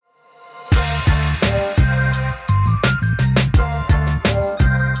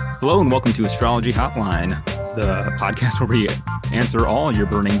Hello and welcome to Astrology Hotline, the podcast where we answer all your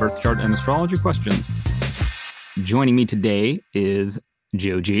burning birth chart and astrology questions. Joining me today is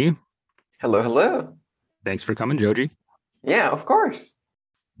Joji. Hello, hello. Thanks for coming, Joji. Yeah, of course.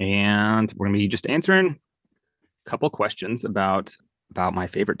 And we're going to be just answering a couple questions about my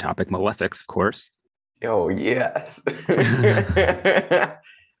favorite topic, malefics, of course. Oh, yes.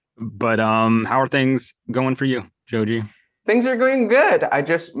 But how are things going for you, Joji? Things are going good. I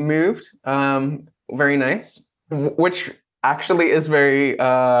just moved. Very nice. Which actually is very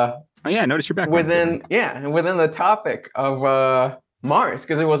Oh yeah, I noticed your background. within the topic of Mars,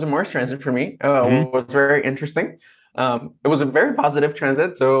 because it was a Mars transit for me. It was very interesting. It was a very positive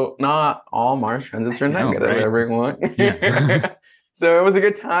transit, so not all Mars transits are negative, right? Everyone. Yeah. So it was a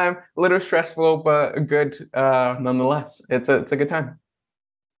good time, a little stressful, but good nonetheless. It's a good time.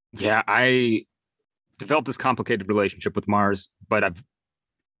 Yeah, I developed this complicated relationship with Mars, but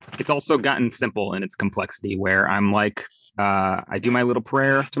it's also gotten simple in its complexity where I'm like, I do my little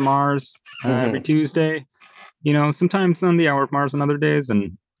prayer to Mars every Tuesday, sometimes on the hour of Mars on other days.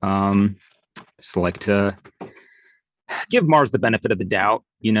 And just like to give Mars the benefit of the doubt,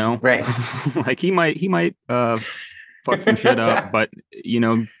 Right. Like he might fuck some shit up, but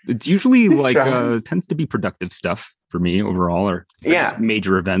it's usually tends to be productive stuff for me overall, or just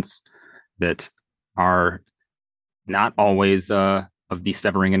major events that are not always of the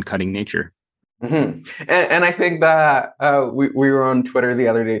severing and cutting nature. And I think that we were on Twitter the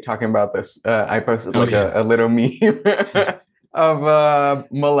other day talking about this. I posted a little meme of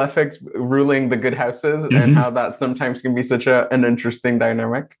malefics ruling the good houses and how that sometimes can be such an interesting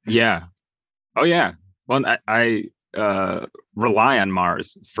dynamic. Yeah. Oh yeah. Well, I rely on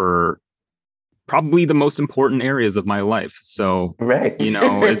Mars for probably the most important areas of my life. So, right.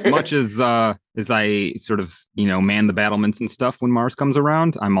 As much as I sort of, man the battlements and stuff when Mars comes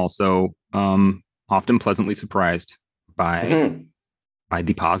around, I'm also often pleasantly surprised by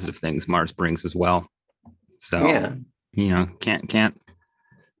the positive things Mars brings as well. So, can't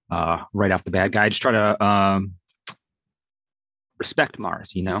write off the bad guy. Just try to respect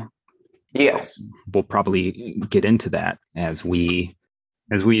Mars, Yes. We'll probably get into that as we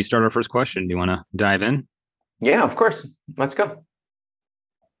start our first question. Do you want to dive in? Yeah, of course. Let's go.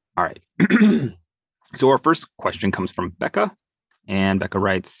 All right. So our first question comes from Becca, and Becca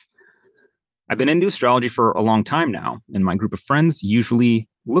writes, I've been into astrology for a long time now, and my group of friends usually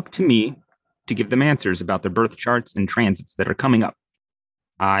look to me to give them answers about their birth charts and transits that are coming up.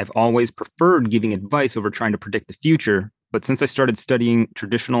 I've always preferred giving advice over trying to predict the future, but since I started studying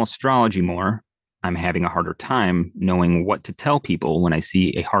traditional astrology more, I'm having a harder time knowing what to tell people when I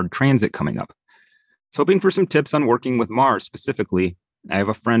see a hard transit coming up. So hoping for some tips on working with Mars specifically. I have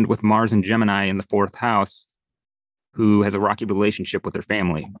a friend with Mars and Gemini in the 4th house who has a rocky relationship with her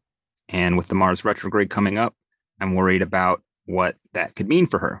family. And with the Mars retrograde coming up, I'm worried about what that could mean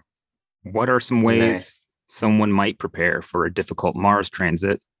for her. What are some ways someone might prepare for a difficult Mars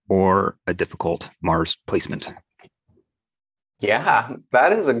transit or a difficult Mars placement? Yeah,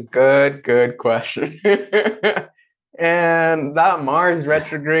 that is a good question. And that Mars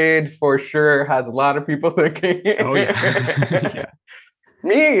retrograde for sure has a lot of people thinking. Oh, yeah. Yeah.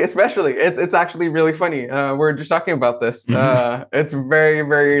 Me, especially. It's actually really funny. We're just talking about this. It's very,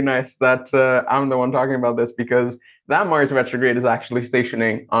 very nice that I'm the one talking about this because that Mars retrograde is actually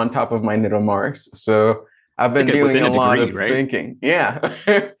stationing on top of my natal Mars. So I've been doing a lot of thinking. Yeah.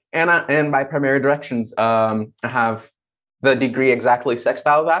 And by primary directions, I have the degree exactly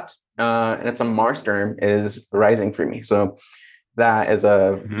sextile that, and it's a Mars term is rising for me. So that is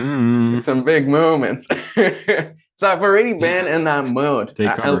some big moments. So I've already been in that mode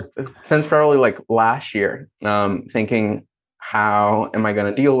since probably like last year, thinking, how am I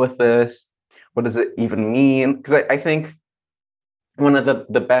going to deal with this? What does it even mean? Because I think one of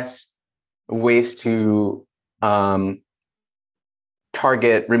the best ways to target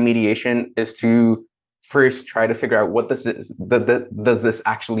remediation is to first try to figure out what does this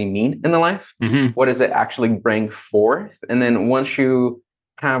actually mean in the life? What does it actually bring forth? And then once you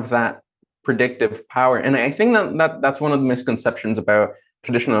have that predictive power, and I think that's one of the misconceptions about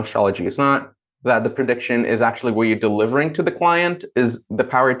traditional astrology. It's not that the prediction is actually what you're delivering to the client, is the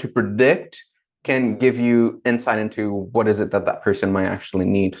power to predict can give you insight into what is it that person might actually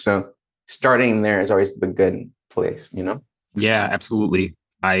need. So starting there is always the good place, Yeah, absolutely.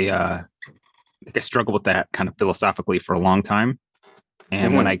 I think I struggled with that kind of philosophically for a long time.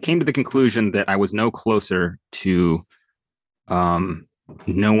 And when I came to the conclusion that I was no closer to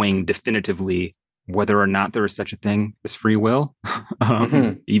knowing definitively whether or not there is such a thing as free will,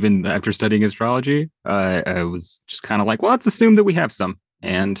 even after studying astrology, I was just kind of like, well, let's assume that we have some.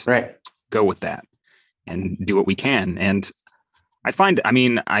 and Right. go with that and do what we can. And I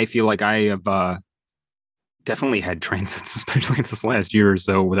feel like I have definitely had transits, especially this last year or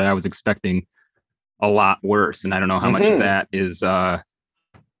so, that I was expecting a lot worse. And I don't know how much of that is,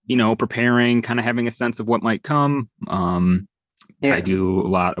 preparing, kind of having a sense of what might come. Yeah. I do a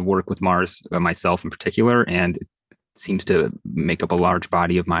lot of work with Mars, myself in particular, and it seems to make up a large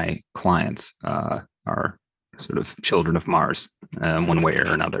body of my clients are sort of children of Mars, one way or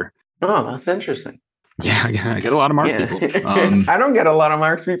another. Oh, that's interesting. Yeah, I get a lot of Mars people. I don't get a lot of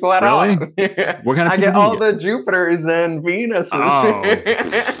Mars people at really? all. What kind of I people get do you all get? the Jupiters and Venuses. Oh,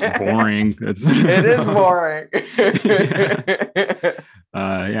 boring. It is boring.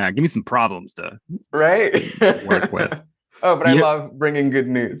 Yeah, give me some problems to Right? work with. Oh, but I love bringing good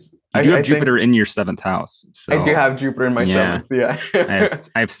news. You do have I Jupiter think in your 7th house. So I do have Jupiter in my seventh. Yeah.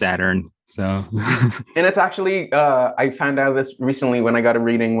 I have Saturn. So And it's actually I found out this recently when I got a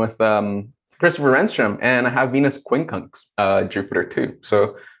reading with Christopher Renstrom, and I have Venus quincunx Jupiter too.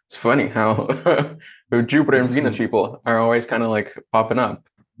 So it's funny how Jupiter and Venus people are always kind of like popping up.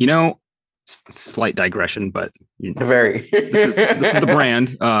 Slight digression, but Very. this is the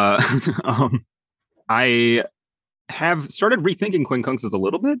brand. I have started rethinking quincunxes a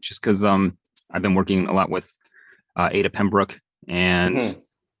little bit, just because I've been working a lot with Ada Pembroke, and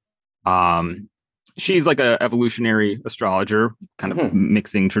she's like a evolutionary astrologer, kind of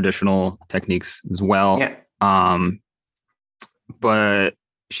mixing traditional techniques as well. Yeah. But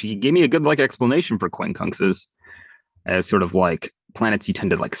she gave me a good explanation for quincunxes as sort of like planets you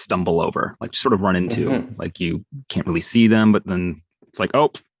tend to like stumble over, like sort of run into, like you can't really see them, but then it's like,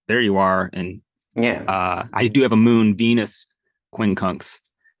 oh, there you are. And I do have a moon Venus quincunx,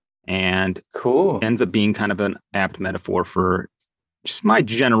 and cool. Ends up being kind of an apt metaphor for just my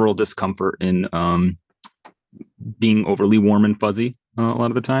general discomfort in being overly warm and fuzzy a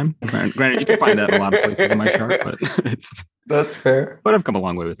lot of the time. Granted, you can find that in a lot of places in my chart, but that's fair. But I've come a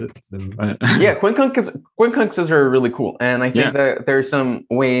long way with it. So, yeah, quincunxes are really cool, and I think that there's some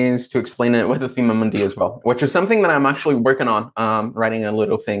ways to explain it with the theme of Mundi as well, which is something that I'm actually working on, writing a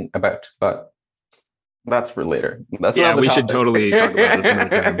little thing about, but that's for later. That's we should totally talk about this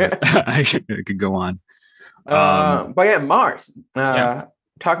another time. But I could go on. But yeah, Mars.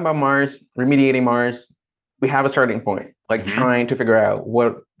 Talking about Mars, remediating Mars, we have a starting point, like trying to figure out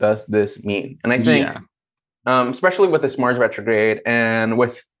what does this mean. And I think, especially with this Mars retrograde and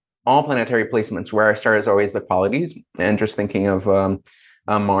with all planetary placements, where I start is always the qualities, and just thinking of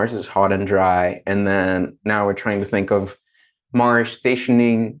Mars is hot and dry, and then now we're trying to think of Mars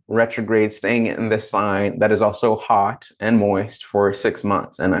stationing retrograde, staying in this sign that is also hot and moist for 6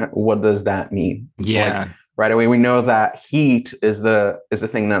 months, and what does that mean? Right away we know that heat is the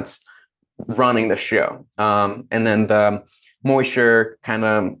thing that's running the show, and then the moisture kind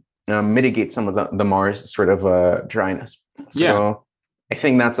of mitigates some of the Mars sort of dryness. So I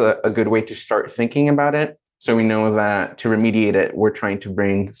think that's a good way to start thinking about it, so we know that to remediate it we're trying to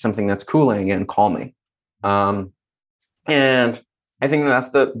bring something that's cooling and calming. And I think that's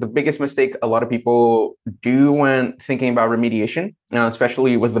the biggest mistake a lot of people do when thinking about remediation,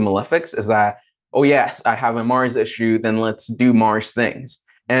 especially with the malefics, is that, oh yes, I have a Mars issue, then let's do Mars things.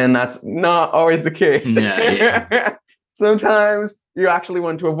 And that's not always the case. Sometimes you actually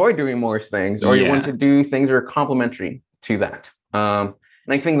want to avoid doing Mars things, or you want to do things that are complementary to that. And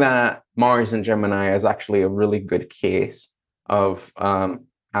I think that Mars in Gemini is actually a really good case of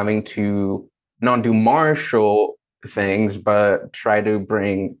having to not do martial things, but try to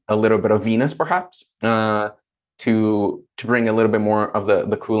bring a little bit of Venus, perhaps, to bring a little bit more of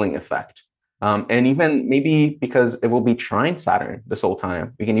the cooling effect. And even maybe because it will be trine Saturn this whole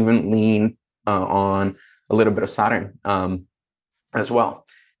time, we can even lean on a little bit of Saturn as well.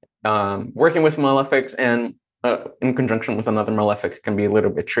 Working with malefics and in conjunction with another malefic can be a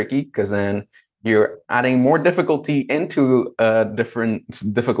little bit tricky, because then you're adding more difficulty into a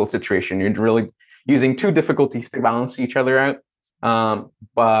difficult situation. You're really using two difficulties to balance each other out.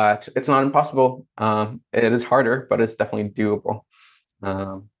 But it's not impossible. It is harder, but it's definitely doable.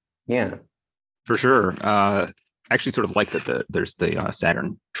 For sure. I actually sort of like that there's the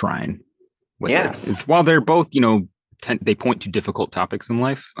Saturn trine with it. It's, while they're both, they point to difficult topics in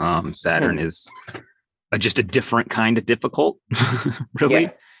life, Saturn is just a different kind of difficult, really.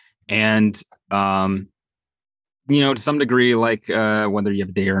 And, to some degree, like whether you have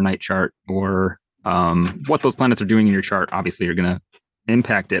a day or a night chart, or what those planets are doing in your chart, obviously you're going to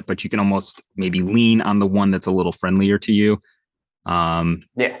impact it, but you can almost maybe lean on the one that's a little friendlier to you. To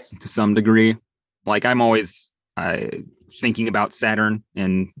some degree. Like I'm always thinking about Saturn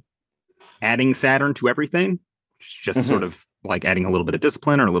and adding Saturn to everything, just sort of like adding a little bit of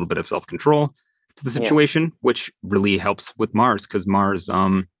discipline or a little bit of self-control to the situation, which really helps with Mars, because Mars,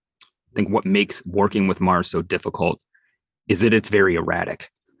 I think what makes working with Mars so difficult is that it's very erratic.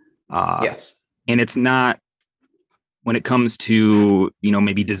 Yes. And it's not, when it comes to,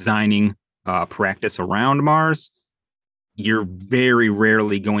 maybe designing practice around Mars, you're very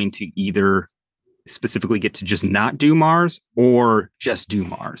rarely going to either specifically get to just not do Mars or just do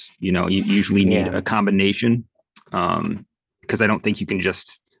Mars. You usually need a combination, because I don't think you can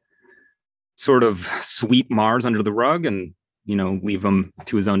just sort of sweep Mars under the rug and leave him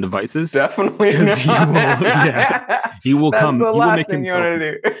to his own devices. Definitely, because he will That's come. The he last will make thing himself.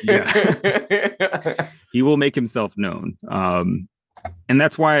 You want to do. He will make himself known, and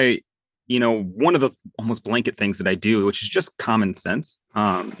that's why one of the almost blanket things that I do, which is just common sense,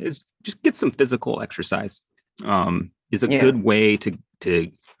 is just get some physical exercise. Is a good way to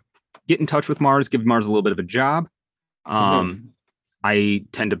get in touch with Mars, give Mars a little bit of a job. I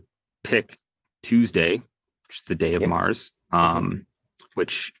tend to pick Tuesday, which is the day of Mars,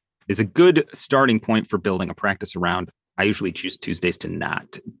 which is a good starting point for building a practice around. I usually choose Tuesdays to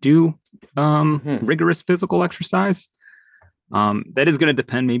not do rigorous physical exercise. That is going to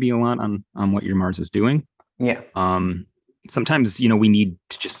depend maybe a lot on what your Mars is doing. Yeah. Sometimes, we need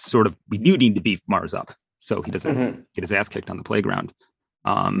to we do need to beef Mars up so he doesn't get his ass kicked on the playground.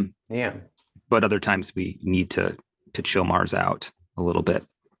 But other times we need to chill Mars out a little bit.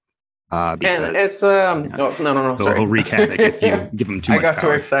 Because, and it's no, sorry. He'll wreak havoc if you give him too much power. I got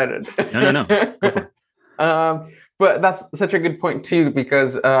too excited. No. Go for it. But that's such a good point too,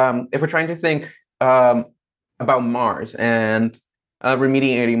 because if we're trying to think about Mars and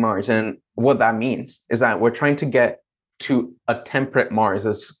remediating Mars, and what that means is that we're trying to get to a temperate Mars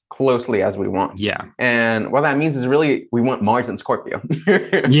as closely as we want. Yeah. And what that means is really we want Mars in Scorpio.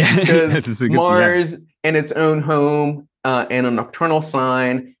 Because Mars in its own home, in a nocturnal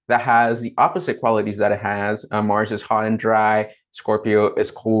sign that has the opposite qualities that it has. Mars is hot and dry. Scorpio is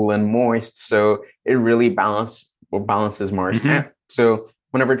cool and moist. So it really balances Mars out. So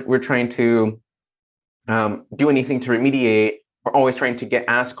whenever we're trying to do anything to remediate, we're always trying to get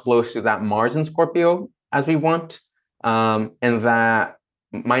as close to that Mars in Scorpio as we want. And that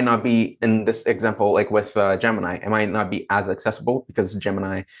might not be, in this example, like with Gemini, it might not be as accessible because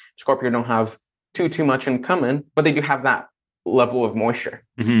Gemini, Scorpio don't have too much in common, but they do have that level of moisture.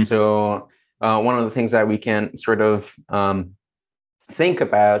 So one of the things that we can sort of think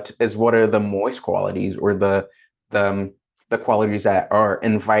about is what are the moist qualities, or the qualities that are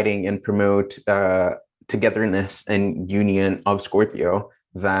inviting and promote togetherness and union of Scorpio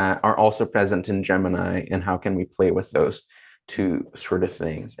that are also present in Gemini, and how can we play with those two sort of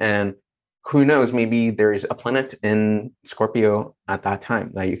things. And who knows, maybe there's a planet in Scorpio at that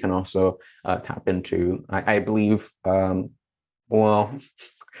time that you can also tap into. I believe, Scorpio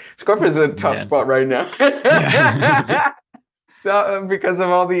is a tough spot right now. Because of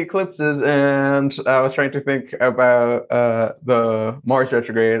all the eclipses, and I was trying to think about the Mars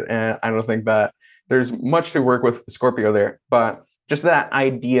retrograde, and I don't think that there's much to work with Scorpio there, but just that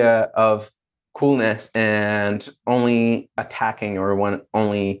idea of coolness and only attacking, or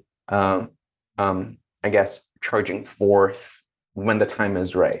only I guess charging forth when the time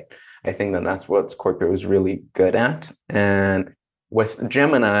is right. I think that's what Scorpio is really good at. And with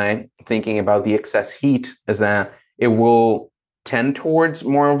Gemini, thinking about the excess heat is that it will tend towards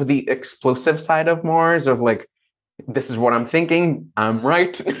more of the explosive side of Mars, of like, this is what I'm thinking, I'm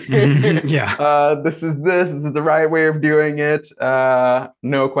right. This is the right way of doing it.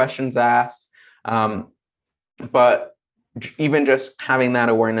 No questions asked. But even just having that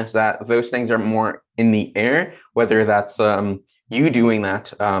awareness that those things are more in the air, whether that's you doing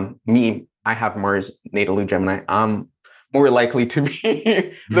that, me, I have Mars natally Gemini, I'm more likely to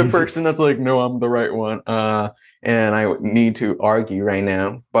be the person that's like, no, I'm the right one. And I need to argue right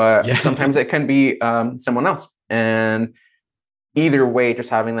now. But sometimes it can be someone else. And either way, just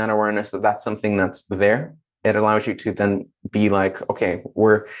having that awareness that that's something that's there, it allows you to then be like, okay,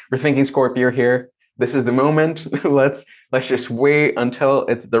 we're thinking Scorpio here. This is the moment. Let's just wait until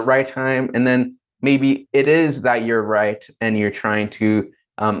it's the right time. And then maybe it is that you're right, and you're trying to,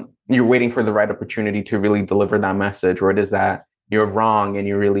 you're waiting for the right opportunity to really deliver that message, or it is that you're wrong and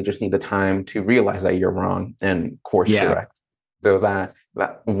you really just need the time to realize that you're wrong and course correct. So that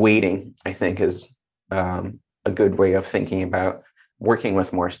waiting, I think, is a good way of thinking about working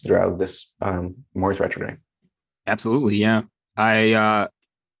with Mars throughout this Mars retrograde. Absolutely, yeah. I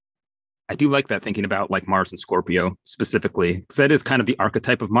do like that, thinking about like Mars and Scorpio specifically, because that is kind of the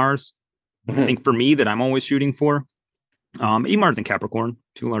archetype of Mars. I think for me that I'm always shooting for. Even Mars and Capricorn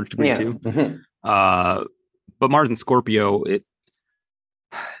to a large degree too. but Mars and Scorpio,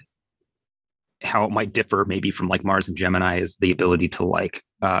 how it might differ maybe from like Mars and Gemini is the ability to like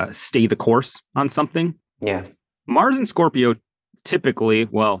stay the course on something. Yeah. Mars and Scorpio typically,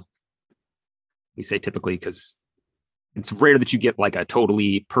 well, we say typically because it's rare that you get like a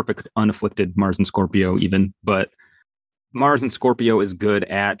totally perfect, unafflicted Mars and Scorpio even, but Mars and Scorpio is good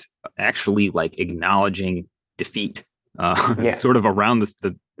at actually like acknowledging defeat. It's sort of around this,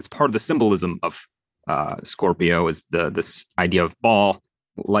 it's part of the symbolism of Scorpio is this idea of fall,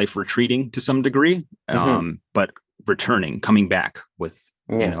 life retreating to some degree, but returning, coming back with,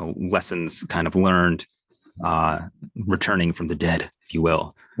 lessons kind of learned, returning from the dead, if you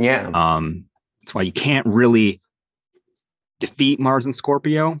will. Yeah. That's why you can't really defeat Mars and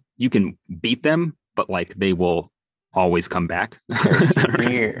Scorpio. You can beat them, but like they will always come back.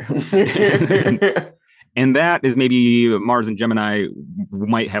 And that is maybe Mars and Gemini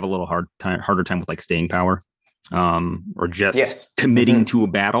might have a little harder time with like staying power, or just committing to a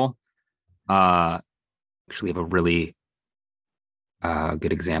battle. Actually have a really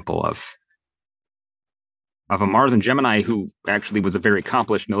good example of a Mars and Gemini who actually was a very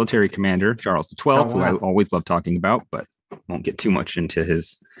accomplished military commander, Charles XII, who I always love talking about, but won't get too much into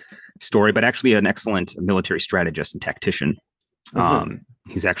his story, but actually an excellent military strategist and tactician.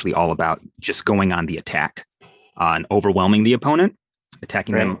 He's actually all about just going on the attack and overwhelming the opponent,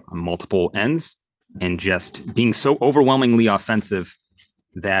 attacking them on multiple ends, and just being so overwhelmingly offensive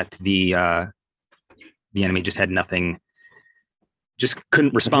that the enemy just had nothing, just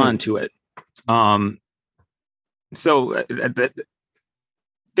couldn't respond to it. So that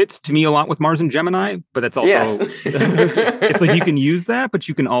fits to me a lot with Mars and Gemini, but that's also it's like you can use that, but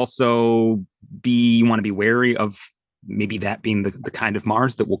you can also you want to be wary of maybe that being the kind of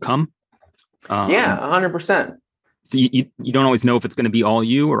Mars that will come. 100%. So you don't always know if it's going to be all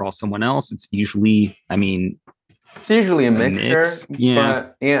you or all someone else. It's usually, it's usually a mixture.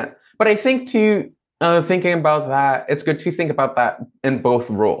 But I think too, thinking about that, it's good to think about that in both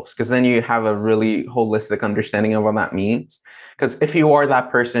roles, because then you have a really holistic understanding of what that means. Because if you are that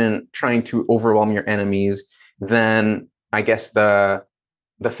person trying to overwhelm your enemies, then I guess the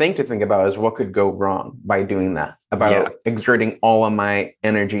thing to think about is what could go wrong by doing that, about exerting all of my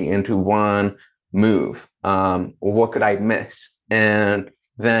energy into one move. What could I miss? And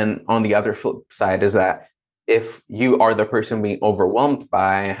then on the other flip side is that if you are the person being overwhelmed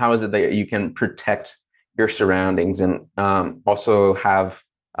by, how is it that you can protect your surroundings and also have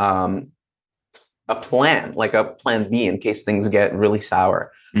a plan, like a plan B in case things get really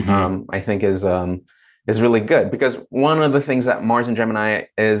sour, I think is really good. Because one of the things that Mars and Gemini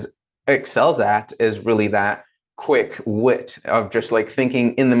excels at is really that quick wit of just like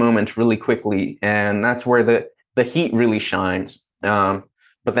thinking in the moment really quickly. And that's where the heat really shines.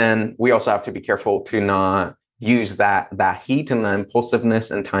 But then we also have to be careful to not use that heat and the impulsiveness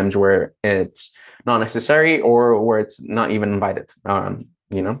in times where it's not necessary or where it's not even invited,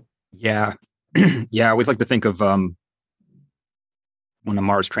 Yeah. Yeah, I always like to think of when a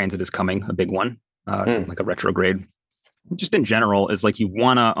Mars transit is coming, a big one, like a retrograde. Just in general, is like you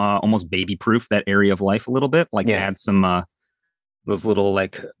want to almost baby-proof that area of life a little bit, like add some those little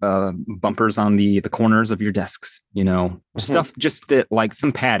like bumpers on the corners of your desks, stuff just that like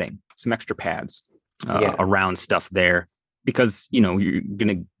some padding, some extra pads around stuff there, because there's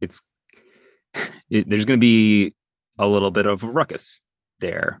gonna be a little bit of a ruckus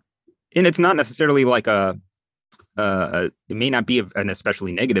there. And it's not necessarily like it may not be an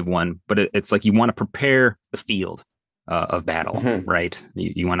especially negative one, but it's like you want to prepare the field of battle, right?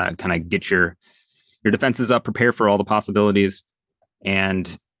 You want to kind of get your defenses up, prepare for all the possibilities,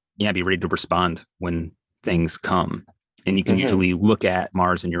 and be ready to respond when things come. And you can usually look at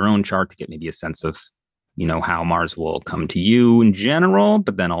Mars in your own chart to get maybe a sense of, how Mars will come to you in general,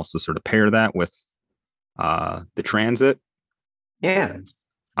 but then also sort of pair that with the transit. Yeah.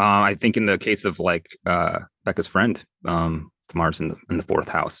 I think in the case of like Becca's friend, Mars in the fourth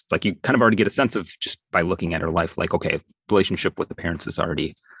house, it's like you kind of already get a sense of just by looking at her life, like, okay, relationship with the parents is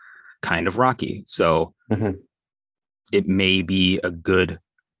already kind of rocky. So it may be a good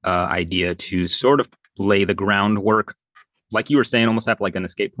idea to sort of lay the groundwork, like you were saying, almost have like an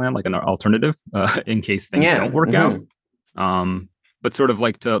escape plan, like an alternative in case things don't work out. But sort of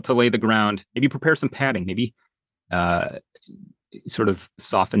like to lay the ground, maybe prepare some padding, maybe sort of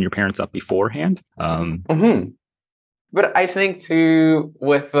soften your parents up beforehand. But I think too,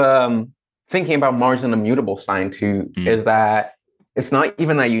 with thinking about Mars in a mutable sign too, is that it's not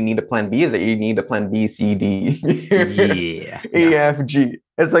even that you need a plan B, is that you need a plan B, C, D, E, F, G.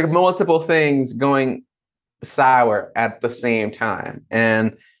 It's like multiple things going sour at the same time.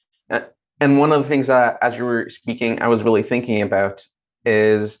 And And one of the things that, as you were speaking, I was really thinking about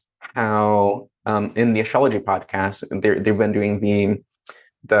is how in the astrology podcast, they've been doing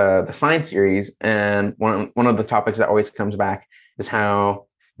the science series, and one of the topics that always comes back is how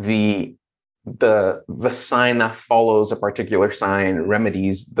the sign that follows a particular sign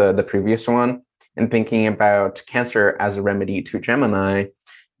remedies the previous one, and thinking about Cancer as a remedy to Gemini.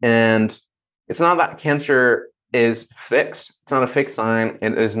 And it's not that Cancer is fixed. It's not a fixed sign.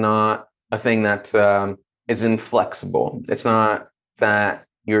 It is not a thing that is inflexible. It's not that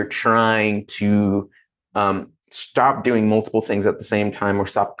you're trying to stop doing multiple things at the same time, or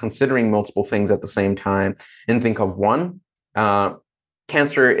stop considering multiple things at the same time and think of one.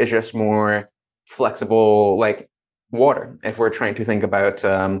 Cancer is just more flexible, like water. If we're trying to think about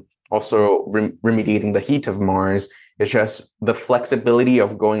also remediating the heat of Mars, it's just the flexibility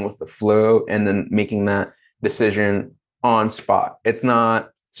of going with the flow and then making that decision on spot. It's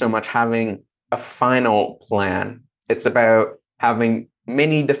not so much having a final plan. It's about having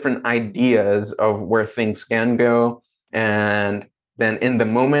many different ideas of where things can go. And then in the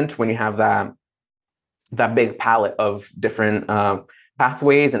moment, when you have that big palette of different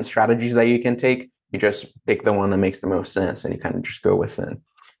pathways and strategies that you can take, you just pick the one that makes the most sense and you kind of just go with it.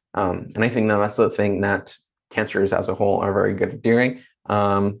 And I think that's the thing that Cancers as a whole are very good at doing.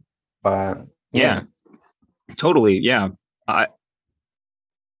 But yeah, totally. Yeah. I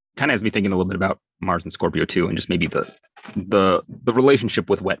kind of has me thinking a little bit about Mars and Scorpio too, and just maybe the relationship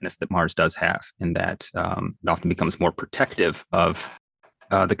with wetness that Mars does have, and that it often becomes more protective of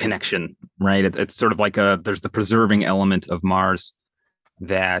the connection, right? It's sort of like there's the preserving element of Mars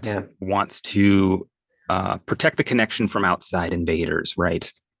that wants to protect the connection from outside invaders,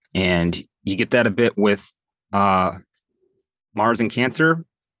 right? And you get that a bit with Mars and Cancer,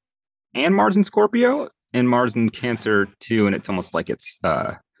 and Mars and Scorpio, and Mars and Cancer too. And it's almost like it's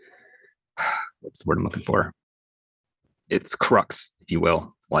what's the word I'm looking for? It's crux, if you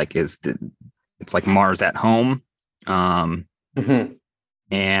will. Like it's like Mars at home, and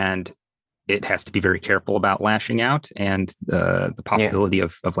it has to be very careful about lashing out, and the possibility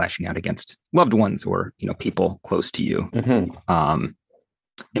of lashing out against loved ones or people close to you.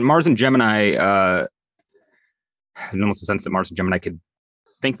 In Mars and Gemini, there's almost a sense that Mars and Gemini could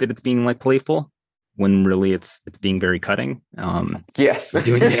think that it's being like playful, when really it's being very cutting. Yes,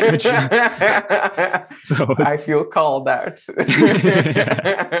 doing damage. So I feel called out.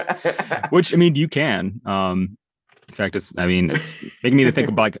 Which, I mean, you can. In fact, it's making me think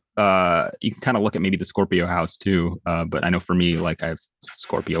of like you can kind of look at maybe the Scorpio house too. But I know for me, like I have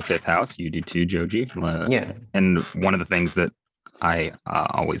Scorpio 5th house. You do too, Joji. And one of the things that I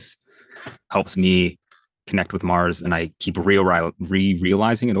always helps me connect with Mars, and I keep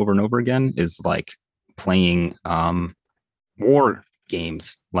realizing it over and over again, is like playing war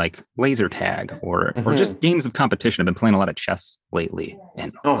games like laser tag or just games of competition. I've been playing a lot of chess lately,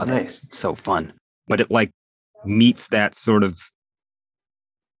 and nice. It's so fun. But it like meets that sort of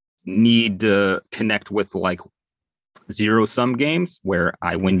need to connect with like zero-sum games where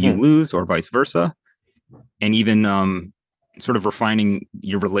I win, you lose, or vice versa. And even sort of refining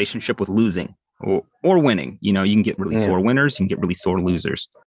your relationship with losing or winning. You can get really sore winners, you can get really sore losers.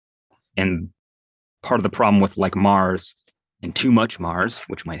 And part of the problem with like Mars and too much Mars,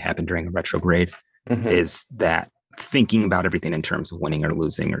 which might happen during a retrograde, is that thinking about everything in terms of winning or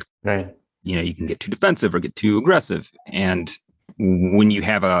losing, or you can get too defensive or get too aggressive. And when you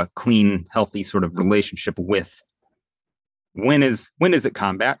have a clean, healthy sort of relationship with when is it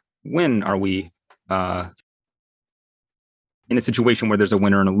combat? When are we in a situation where there's a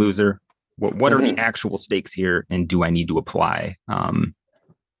winner and a loser? What are the actual stakes here? And do I need to apply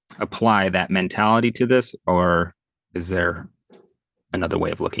that mentality to this, or is there another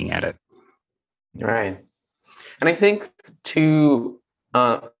way of looking at it? Right. And I think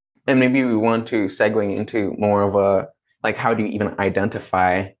and maybe we want to segue into more of a, like, how do you even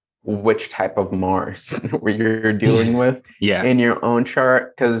identify which type of Mars where you're dealing with in your own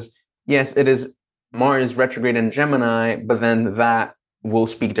chart? Because yes, it is Mars retrograde in Gemini, but then that will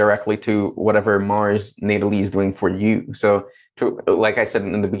speak directly to whatever Mars natally is doing for you. So like I said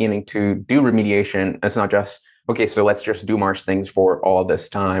in the beginning, to do remediation, it's not just, okay, so let's just do Mars things for all this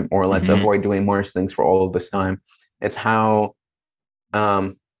time, or let's avoid doing Mars things for all of this time. It's how,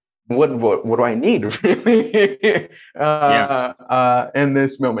 what do I need really in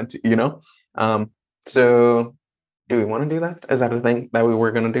this moment, So do we want to do that? Is that a thing that we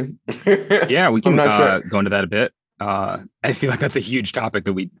were going to do? Yeah, we can go into that a bit. I feel like that's a huge topic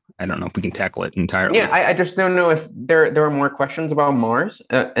that I don't know if we can tackle it entirely. Yeah, I just don't know if there are more questions about Mars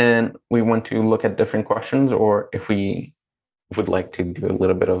and we want to look at different questions, or if we would like to do a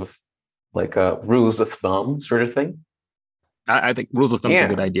little bit of like rules of thumb sort of thing. I think rules of thumb is a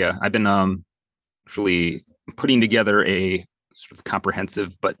good Yeah. idea. I've been actually putting together a sort of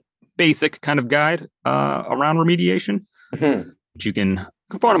comprehensive but basic kind of guide around remediation, Mhm. which you can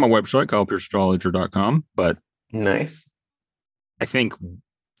find on my website, kylepierceastrologer.com. But Nice. I think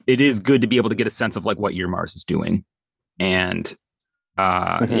it is good to be able to get a sense of like what your Mars is doing. And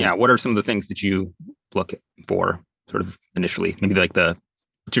yeah, Mhm. what are some of the things that you look for sort of initially? Maybe like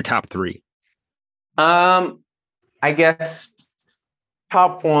what's your top three? Um, I guess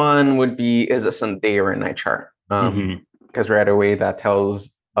top one would be is this a day or a night chart? Mm-hmm. Because right away that tells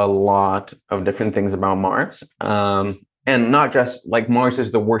a lot of different things about Mars. And not just like Mars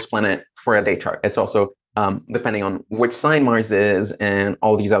is the worst planet for a day chart. It's also depending on which sign Mars is, and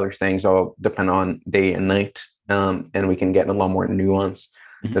all these other things all depend on day and night. And we can get a lot more nuance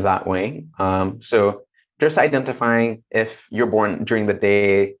Mm-hmm. that way. So just identifying if you're born during the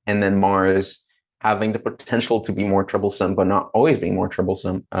day and then Mars having the potential to be more troublesome, but not always being more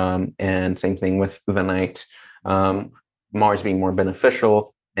troublesome. And same thing with the night, um, Mars being more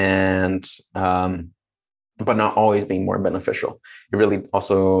beneficial and but not always being more beneficial. It really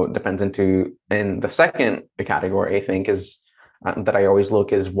also depends in the second category, I think, is that I always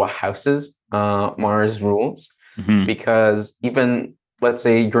look is what houses Mars rules, Mm-hmm. because even let's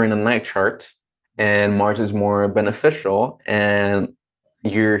say you're in a night chart and Mars is more beneficial and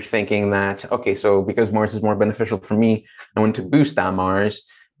you're thinking that, okay, so because Mars is more beneficial for me, I want to boost that Mars.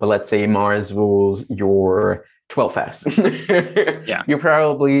 But let's say Mars rules your 12th house. Yeah. You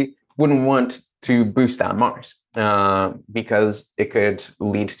probably wouldn't want to boost that Mars because it could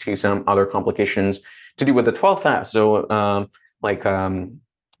lead to some other complications to do with the 12th house. So, like,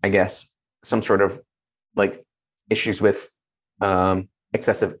 I guess some sort of like issues with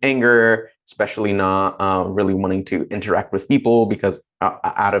excessive anger, especially not really wanting to interact with people because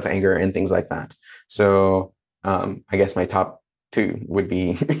out of anger and things like that. So I guess my top two would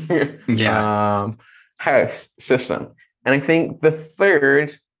be Yeah. house system. And I think the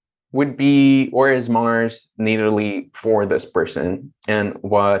third would be where is Mars natally for this person and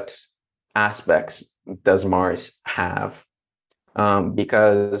what aspects does Mars have?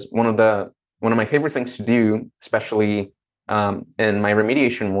 Because one of my favorite things to do, especially in my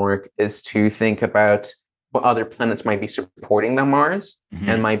remediation work, is to think about what other planets might be supporting the Mars and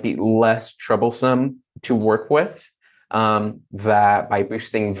Mm-hmm. might be less troublesome to work with. That by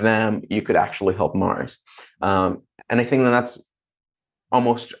boosting them, you could actually help Mars. And I think that that's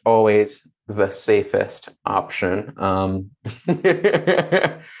almost always the safest option.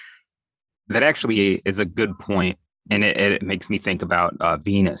 That actually is a good point, and it makes me think about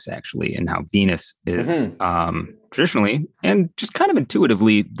Venus actually, and how Venus is Mhm. traditionally and just kind of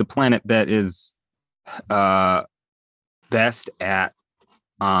intuitively the planet that is uh, best at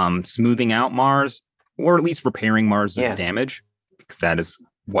smoothing out Mars, or at least repairing Mars's Yeah. damage, because that is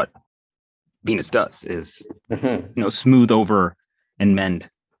what Venus does: is Mhm. smooth over and mend,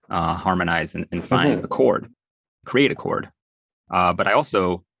 harmonize, and find a Mhm. chord, create a chord. But I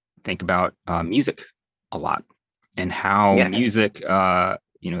also think about music a lot, and how Yes. music,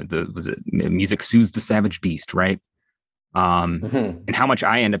 music soothes the savage beast, right? Mhm. And how much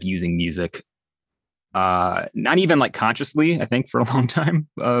I end up using music, not even like consciously, I think for a long time,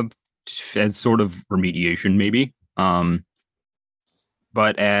 as sort of remediation, maybe.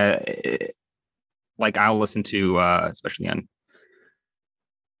 But like I'll listen to, especially on,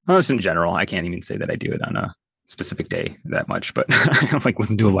 just in general, I can't even say that I do it on a specific day that much, but I like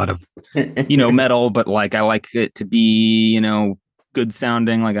listen to a lot of metal, but like I like it to be, good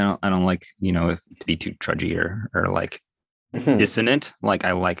sounding. Like I don't like, to be too trudgy or like Mhm. dissonant. Like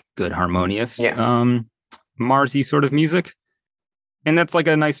I like good harmonious, Yeah. Marsy sort of music. And that's like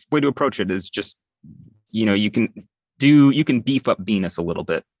a nice way to approach it, is just, you can beef up Venus a little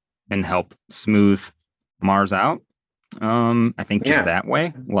bit and help smooth Mars out. I think just Yeah. that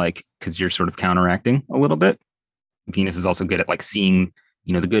way, like, because you're sort of counteracting a little bit. Venus is also good at like seeing,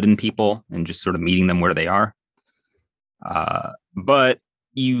 the good in people and just sort of meeting them where they are. But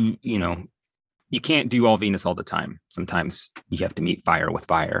you can't do all Venus all the time. Sometimes you have to meet fire with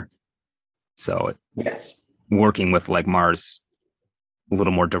fire. So Yes. working with like Mars a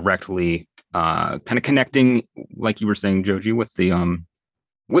little more directly, kind of connecting, like you were saying, Joji, with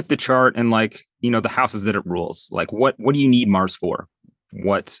the chart and like the houses that it rules. Like what do you need Mars for?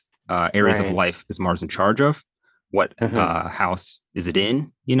 What areas of Right. life is Mars in charge of? What Mhm. house is it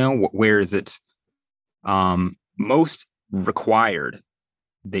in? Where is it most required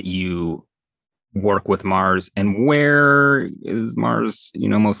that you work with Mars, and where is Mars,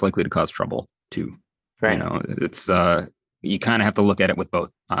 most likely to cause trouble too? Right. It's you kind of have to look at it with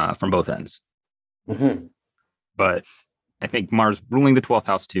both from both ends. Mm-hmm. But I think Mars ruling the 12th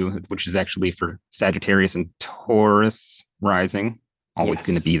house too, which is actually for Sagittarius and Taurus rising, always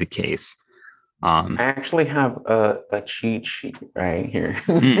going to be the case. I actually have a cheat sheet right here.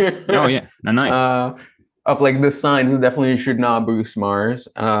 Oh yeah, nice. Of like the signs that definitely should not boost Mars.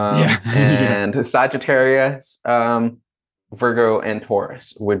 And Sagittarius, Virgo, and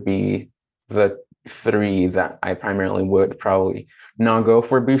Taurus would be the three that I primarily would probably not go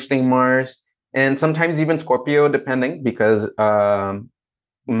for boosting Mars. And sometimes even Scorpio, depending, because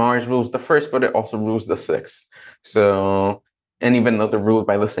Mars rules the first, but it also rules the sixth. So, and even though they're ruled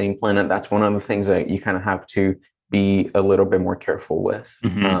by the same planet, that's one of the things that you kind of have to be a little bit more careful with.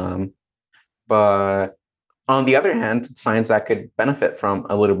 But on the other hand, signs that could benefit from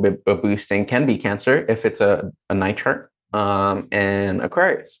a little bit of boosting can be Cancer if it's a night chart, and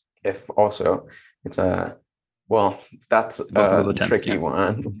Aquarius if also it's that's a tricky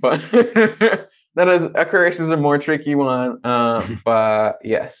one, but that is Aquarius is a more tricky one. But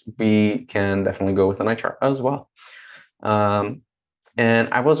yes, we can definitely go with a night chart as well. And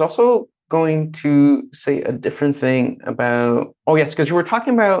I was also going to say a different thing about, oh yes, because you were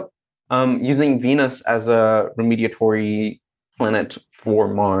talking about using Venus as a remediatory planet for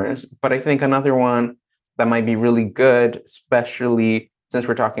Mars. But I think another one that might be really good, especially since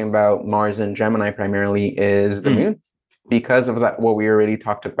we're talking about Mars and Gemini primarily, is the moon, because of that, what we already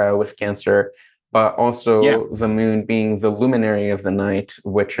talked about with Cancer, but also the moon being the luminary of the night,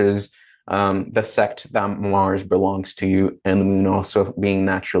 which is the sect that Mars belongs to, and the moon also being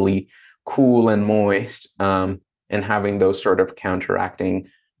naturally cool and moist, and having those sort of counteracting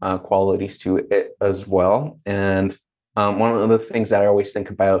qualities to it as well. And one of the things that I always think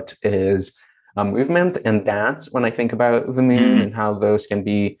about is movement and dance when I think about the moon, and how those can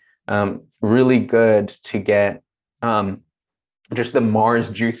be really good to get just the Mars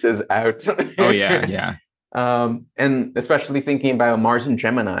juices out. And especially thinking about Mars and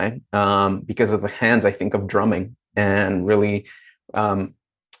Gemini, because of the hands, I think of drumming and really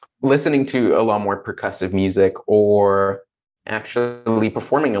listening to a lot more percussive music, or actually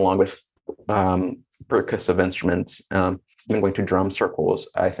performing along with percussive instruments. Even going to drum circles,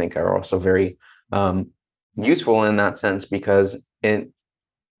 I think, are also very useful in that sense, because it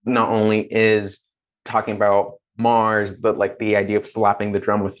not only is talking about Mars, but like the idea of slapping the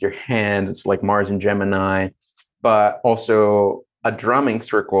drum with your hands, it's like Mars and Gemini, but also a drumming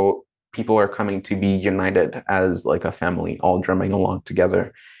circle, people are coming to be united as like a family, all drumming along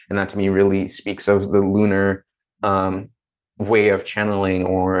together. And that to me really speaks of the lunar way of channeling,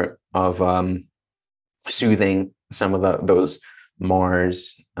 or of soothing some of those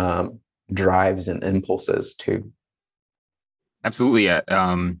Mars drives and impulses too. Absolutely. I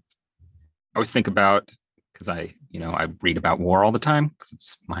always think about, because I read about war all the time because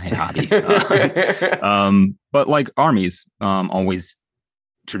it's my hobby. But like armies, always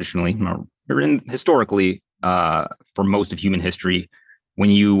traditionally, or historically, for most of human history,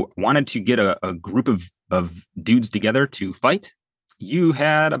 when you wanted to get a group of dudes together to fight, you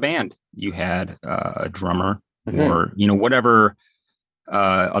had a band, you had a drummer, or whatever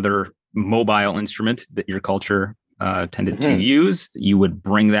other mobile instrument that your culture tended to use. You would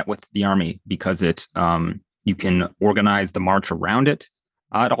bring that with the army, because it you can organize the march around it.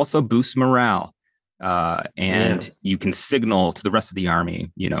 It also boosts morale, and you can signal to the rest of the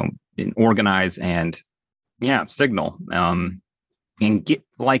army, and organize and signal, and get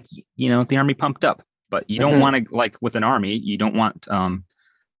the army pumped up. But you don't want to, like with an army, you don't want to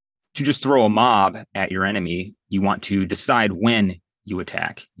just throw a mob at your enemy. You want to decide when you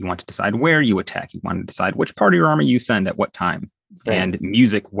attack. You want to decide where you attack. You want to decide which part of your army you send at what time. Right. And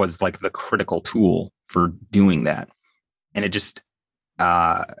music was like the critical tool for doing that. And it just,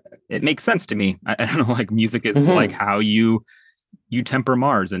 it makes sense to me. I don't know, like music is like how you temper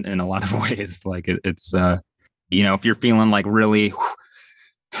Mars in a lot of ways. Like it's, if you're feeling like really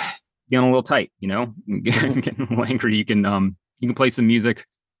feeling a little tight, getting a little angry, you can play some music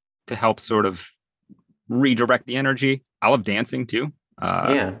to help sort of redirect the energy. I love dancing too.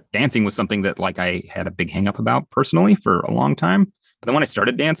 Dancing was something that like I had a big hang up about personally for a long time. But then when I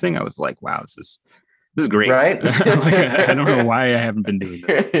started dancing, I was like, wow, this is great. Right? Like, I don't know why I haven't been doing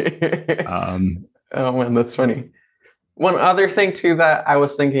this. Oh man, that's funny. One other thing too that I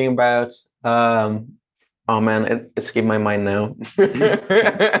was thinking about, oh man, it escaped my mind now.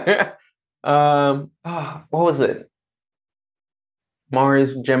 What was it?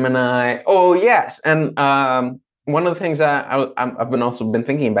 Mars, Gemini. Oh yes, and one of the things that I've been also been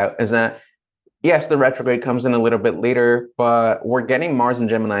thinking about is that yes, the retrograde comes in a little bit later, but we're getting Mars and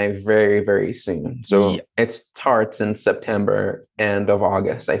Gemini very, very soon. Yeah. So it starts in September, end of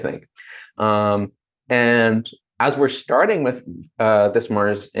August, I think. And as we're starting with this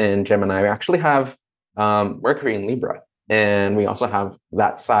Mars in Gemini, we actually have Mercury in Libra, and we also have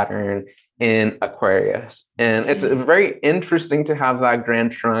that Saturn in Aquarius. And it's very interesting to have that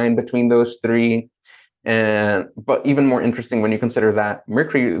grand trine between those three. And but even more interesting when you consider that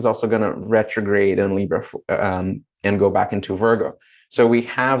Mercury is also going to retrograde in Libra and go back into Virgo. So we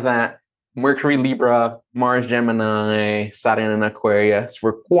have that Mercury Libra, Mars Gemini, Saturn in Aquarius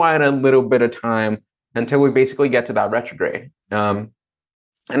for quite a little bit of time until we basically get to that retrograde. And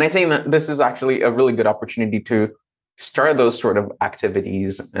I think that this is actually a really good opportunity to start those sort of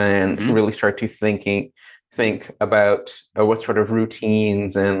activities and really start to think about what sort of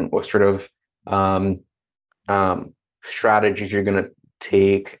routines and what sort of strategies you're going to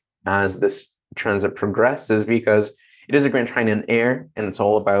take as this transit progresses, because it is a grand trine in air, and it's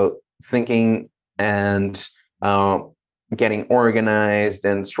all about thinking and getting organized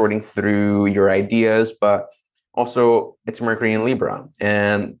and sorting through your ideas. But also, it's Mercury in Libra,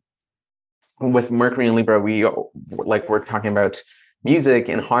 and with Mercury in Libra, we're talking about music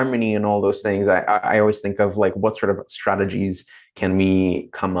and harmony and all those things. I always think of like what sort of strategies can we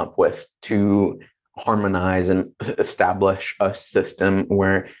come up with to harmonize and establish a system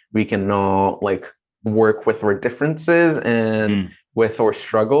where we can all like work with our differences and with our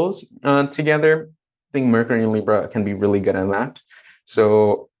struggles together. I think Mercury in Libra can be really good at that.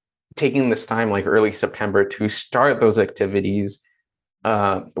 So taking this time like early September to start those activities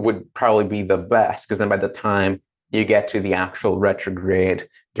would probably be the best, because then by the time you get to the actual retrograde,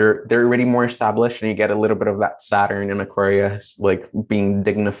 they're already more established, and you get a little bit of that Saturn in Aquarius, like being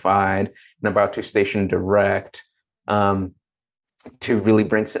dignified and about to station direct, to really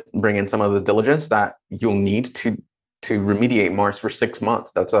bring in some of the diligence that you'll need to remediate Mars for 6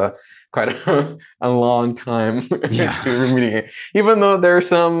 months. That's quite a long time to remediate, even though there are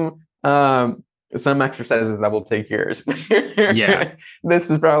some exercises that will take years. Yeah. This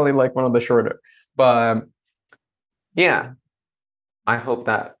is probably like one of the shorter, but yeah, I hope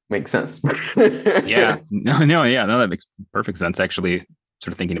that makes sense. Yeah. No, that makes perfect sense. Actually,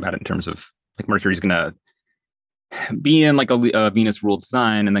 sort of thinking about it in terms of like Mercury's gonna be in like a Venus ruled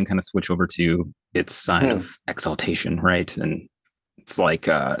sign and then kind of switch over to its sign of exaltation, right? And it's like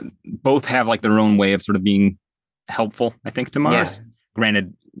both have like their own way of sort of being helpful, I think, to Mars. Yeah.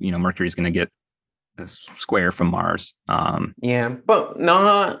 Granted, Mercury's gonna get a square from Mars. Yeah, but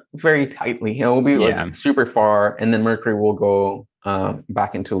not very tightly. It will be like super far, and then Mercury will go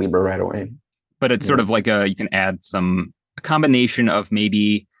back into Libra right away. But it's sort of like you can add a combination of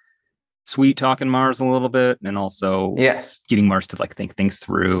maybe sweet talking Mars a little bit, and also getting Mars to like think things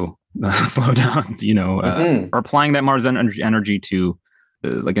through, slow down, or applying that Mars energy to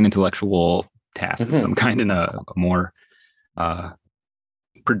like an intellectual task of some kind in a more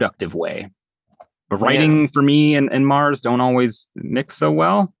productive way. But writing for me and Mars don't always mix so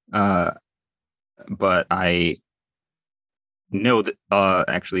well. But I know that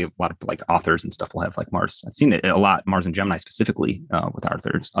actually a lot of like authors and stuff will have like Mars. I've seen it a lot, Mars and Gemini specifically with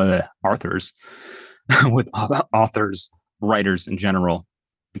authors, with authors, writers in general,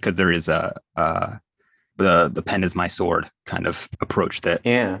 because there is the pen is my sword kind of approach that.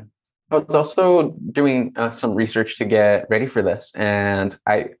 Yeah. I was also doing some research to get ready for this, and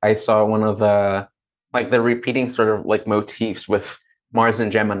I saw one of the repeating sort of like motifs with Mars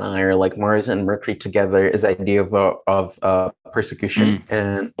and Gemini, or like Mars and Mercury together, is the idea of persecution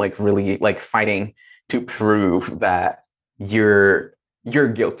and like really like fighting to prove that you're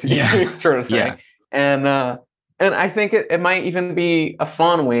guilty, sort of thing. And I think it might even be a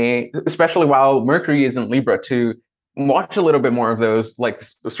fun way, especially while Mercury is in Libra, to watch a little bit more of those like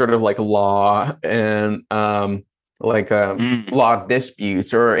sort of like law and law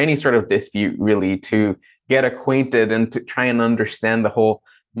disputes, or any sort of dispute, really, to get acquainted and to try and understand the whole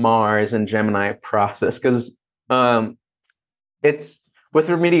Mars and Gemini process. Because it's with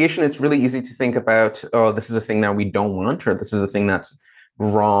remediation, it's really easy to think about, oh, this is a thing that we don't want, or this is a thing that's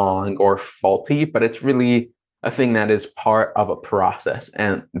wrong or faulty, but it's really a thing that is part of a process,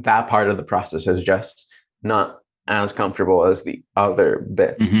 and that part of the process is just not as comfortable as the other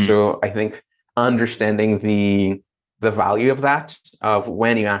bits. So I think understanding the value of that, of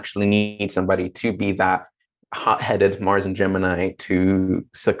when you actually need somebody to be that hot-headed Mars and Gemini to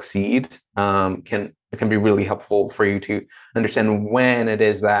succeed, can be really helpful for you to understand when it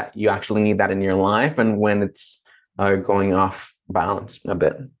is that you actually need that in your life, and when it's going off balance a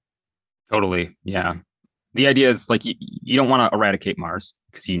bit. Totally, yeah. the idea is like you don't want to eradicate Mars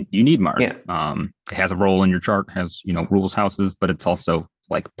because you need Mars. Yeah. It has a role in your chart, has rules houses, but it's also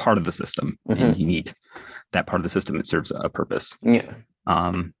like part of the system, and Mm-hmm. you need that part of the system. It serves a purpose. Yeah.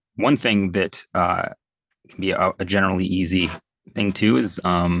 One thing that can be a generally easy thing too is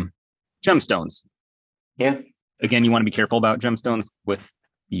gemstones. Yeah. Again, you want to be careful about gemstones.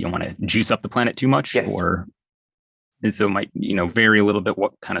 You don't want to juice up the planet too much, Yes. or and so it might vary a little bit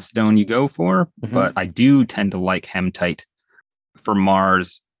what kind of stone you go for. Mm-hmm. But I do tend to like hematite for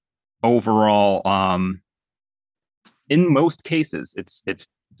Mars overall. In most cases, it's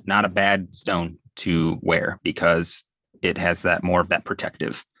not a bad stone to wear because it has that more of that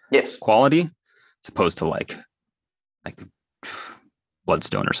protective Yes. quality, as opposed to like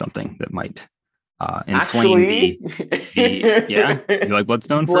bloodstone or something that might inflame the yeah. You like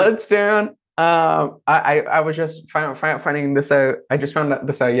bloodstone? Bloodstone. I was just finding this out. I just found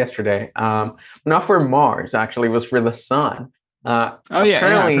this out yesterday. Not for Mars, actually, it was for the sun. Oh Apparently,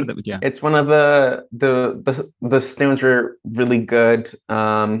 I've heard that, yeah. it's one of the stones are really good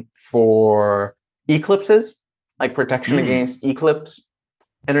for eclipses, like protection against eclipse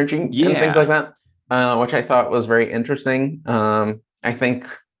energy and things like that, which I thought was very interesting. I think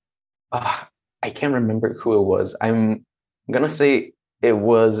I can't remember who it was. I'm gonna say it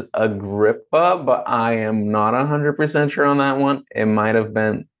was Agrippa, but I am not 100% sure on that one. It might have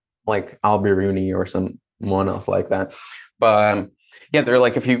been like Al-Biruni or someone else like that. But yeah, they're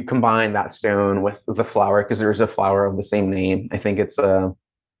like if you combine that stone with the flower, because there's a flower of the same name. I think it's a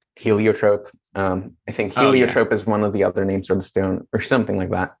heliotrope. I think heliotrope is one of the other names for the stone or something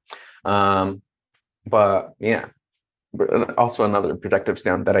like that. But yeah, also another protective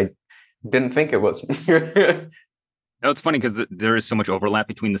stone that I didn't think it was. No, it's funny because there is so much overlap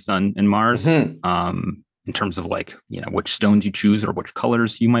between the sun and Mars, in terms of like which stones you choose or which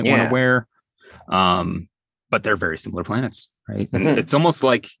colors you might want to wear. But they're very similar planets, right? And it's almost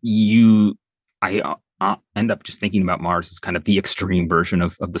like I end up just thinking about Mars as kind of the extreme version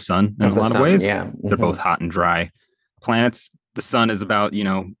of the sun in a lot of ways. Yeah. They're both hot and dry planets. The sun is about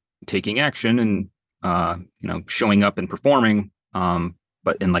taking action and showing up and performing,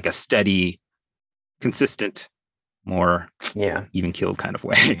 but in like a steady, consistent, more even keeled kind of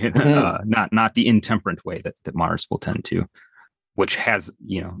way. Not the intemperate way that Mars will tend to, which has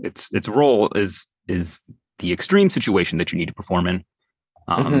its role is the extreme situation that you need to perform in.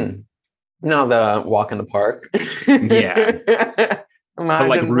 No, the walk in the park. Yeah. Imagine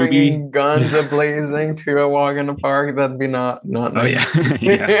like bringing guns a-blazing to a walk in the park. That'd be not nice. Oh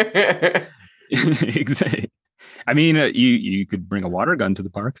yeah. Exactly. I mean, you could bring a water gun to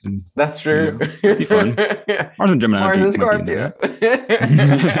the park, and that's true. It'd be fun. Mars and Gemini. Mars and Scorpio.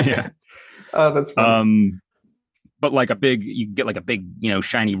 Yeah. Oh, that's fun. But like you get like a big,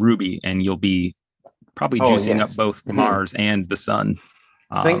 shiny ruby, and you'll be probably juicing up both Mars and the sun.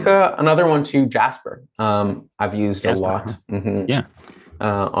 I think another one too, Jasper. I've used a lot. Yeah.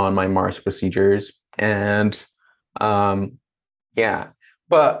 On my Mars procedures, and yeah.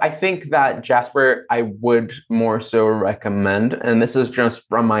 But I think that Jasper, I would more so recommend, and this is just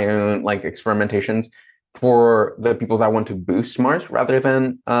from my own like experimentations, for the people that want to boost Mars rather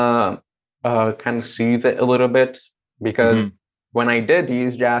than kind of soothe it a little bit. Because when I did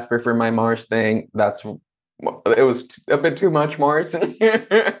use Jasper for my Mars thing, it was a bit too much Mars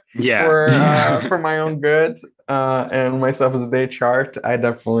for my own good and myself as a day chart. I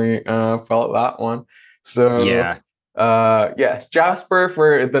definitely felt that one. So yes, Jasper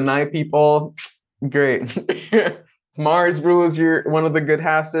for the night people, great. Mars rules one of the good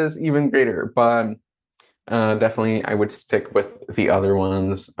houses, even greater. But definitely, I would stick with the other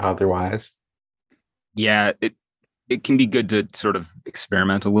ones otherwise. Yeah, it can be good to sort of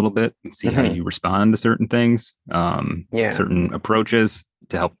experiment a little bit and see how you respond to certain things, certain approaches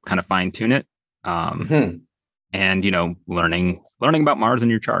to help kind of fine tune it, and learning about Mars in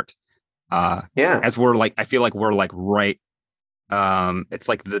your chart. As we're like, I feel like we're like right. It's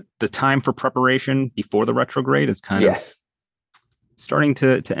like the time for preparation before the retrograde is kind of starting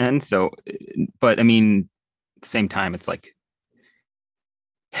to end. So, but I mean, at the same time, it's like,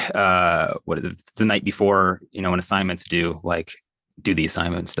 it's the night before, when assignments due, like do the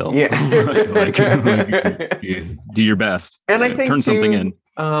assignment still. like, do your best. And I think turn something in.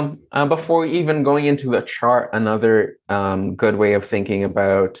 Before even going into the chart, another good way of thinking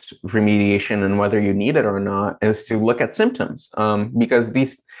about remediation and whether you need it or not is to look at symptoms, because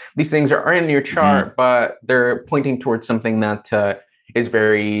these things are in your chart, but they're pointing towards something that is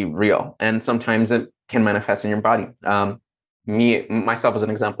very real, and sometimes it can manifest in your body. Myself as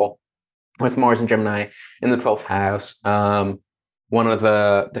an example, with Mars and Gemini in the 12th house, one of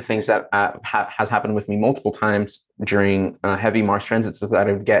the things that has happened with me multiple times during heavy Mars transits is that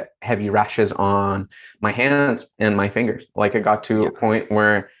I would get heavy rashes on my hands and my fingers. Like it got to a point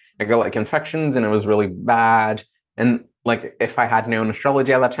where I got like infections and it was really bad. And like if I had known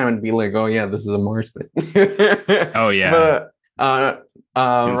astrology at that time, I'd be like, oh yeah, this is a Mars thing. Oh yeah. But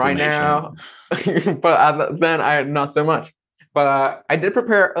right now, but then I not so much. But I did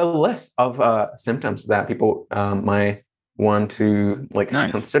prepare a list of symptoms that people might want to like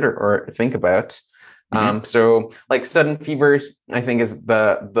consider or think about. So like sudden fevers, I think is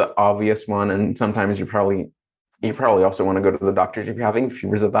the obvious one, and sometimes you probably also want to go to the doctors if you're having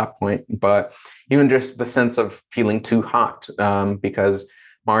fevers at that point. But even just the sense of feeling too hot, because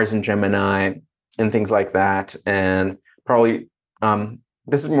Mars and Gemini and things like that, and probably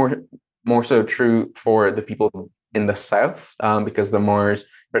this is more so true for the people in the south, because the Mars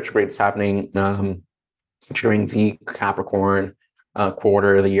retrograde is happening during the Capricorn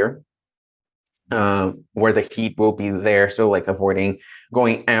quarter of the year, where the heat will be there. So like avoiding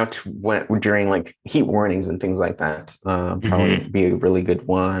going out during like heat warnings and things like that, probably be a really good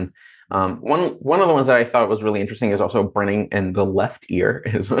one. One of the ones that I thought was really interesting is also burning in the left ear.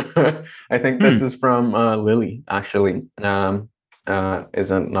 Is I think this is from Lily, actually.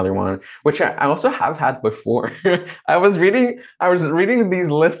 Is another one, which I also have had before. I was reading these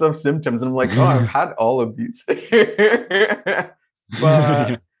lists of symptoms and I'm like, oh, I've had all of these.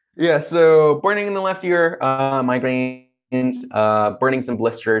 But yeah, so burning in the left ear, migraines, burnings and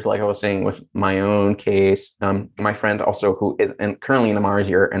blisters, like I was saying with my own case. My friend also who is currently in the Mars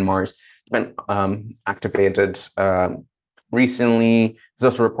year, and Mars has been activated recently, is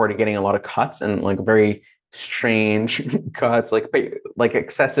also reported getting a lot of cuts and like very strange cuts, like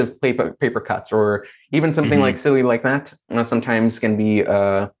excessive paper cuts, or even something like silly like that. Sometimes can be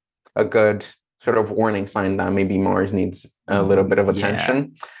a good sort of warning sign that maybe Mars needs a little bit of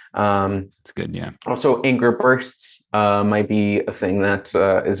attention. It's good, yeah. Also, anger bursts might be a thing that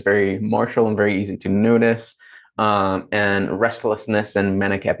is very martial and very easy to notice, and restlessness and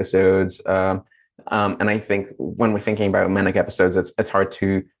manic episodes. And I think when we're thinking about manic episodes, it's hard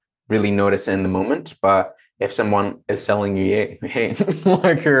to really notice in the moment, but if someone is telling you, hey,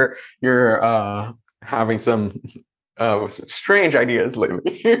 like you're having some strange ideas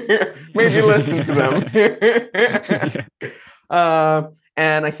lately, maybe listen to them.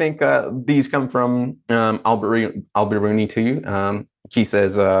 And I think these come from Alberuni too. He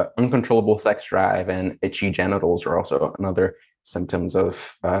says uncontrollable sex drive and itchy genitals are also another symptoms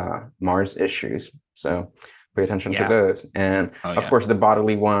of Mars issues. So pay attention to those. And of course, the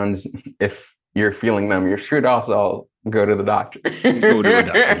bodily ones, if you're feeling them, you should also go to the doctor. Go to a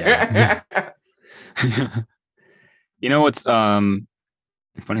doctor, yeah. You know what's funny?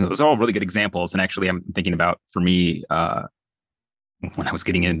 Those are all really good examples. And actually, I'm thinking about, for me, when I was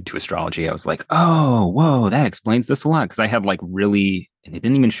getting into astrology, I was like, oh, whoa, that explains this a lot. Because I had like really, and it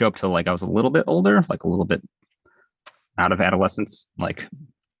didn't even show up till like I was a little bit older, like a little bit out of adolescence, like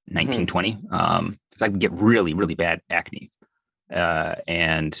 19, 20. Because I would get really, really bad acne.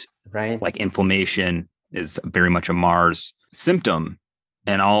 And like inflammation is very much a Mars symptom.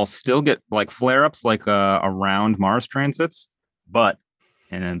 And I'll still get like flare-ups like around Mars transits. But,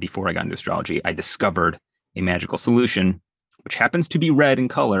 and then before I got into astrology, I discovered a magical solution, which happens to be red in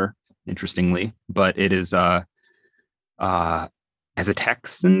color, interestingly, but it is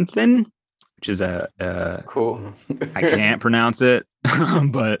azathioxanthin, which is cool. I can't pronounce it,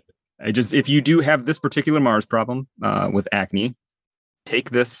 but if you do have this particular Mars problem with acne,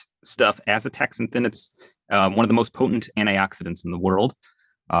 take this stuff, azathioxanthin. It's one of the most potent antioxidants in the world.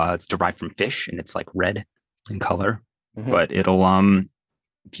 It's derived from fish, and it's like red in color. But it'll,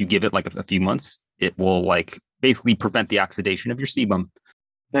 if you give it like a few months, it will like basically prevent the oxidation of your sebum.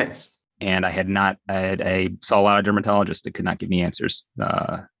 Nice. And I saw a lot of dermatologists that could not give me answers.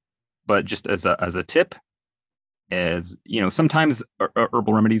 But just as a tip, as you know, sometimes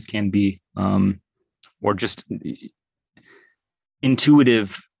herbal remedies can be, or just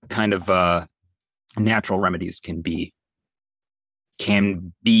intuitive kind of natural remedies can be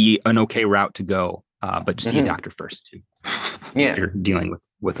an okay route to go. But just see a doctor first too. If you're dealing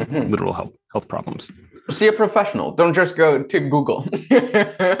with literal health problems. See a professional. Don't just go to Google.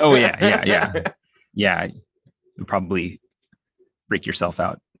 Oh yeah. You'll probably break yourself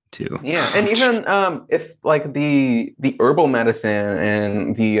out too. Yeah, and even if like the herbal medicine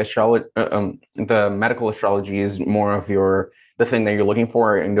and the astrology, the medical astrology is more of the thing that you're looking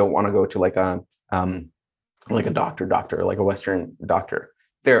for, and you don't want to go to like a doctor, like a Western doctor.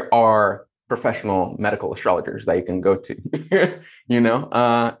 There are professional medical astrologers that you can go to,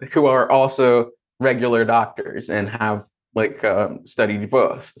 who are also regular doctors and have studied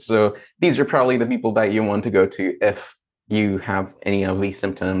both. So these are probably the people that you want to go to if you have any of these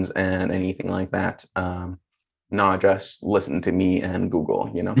symptoms and anything like that. Not just listen to me and Google,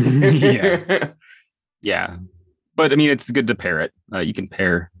 you know. Yeah. Yeah. But I mean, it's good to pair it. You can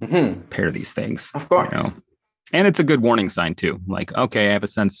Mhm. pair these things, Of you course. know. And it's a good warning sign too. Like, okay, I have a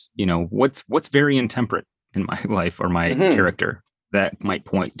sense, what's very intemperate in my life or my Hmm. character that might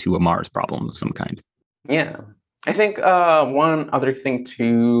point to a Mars problem of some kind. Yeah. I think one other thing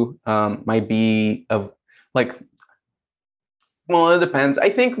too might be of like, well, it depends. I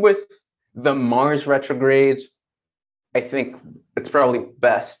think with the Mars retrogrades, I think it's probably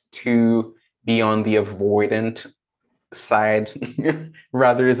best to be on the avoidant side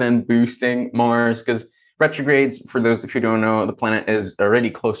rather than boosting Mars because retrogrades, for those who don't know, the planet is already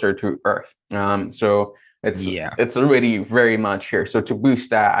closer to Earth. So it's Yeah. it's already very much here. So to boost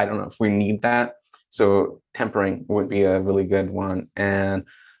that, I don't know if we need that. So tempering would be a really good one. And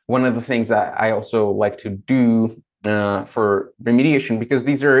one of the things that I also like to do for remediation, because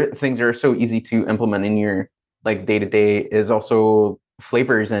these are things that are so easy to implement in your like day to day, is also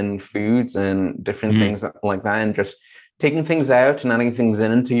flavors and foods and different Mhm. things like that, and just taking things out and adding things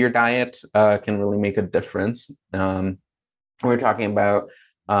into your diet can really make a difference. We're talking about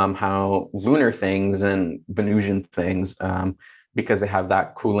how lunar things and Venusian things, because they have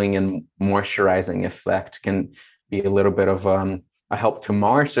that cooling and moisturizing effect, can be a little bit of a help to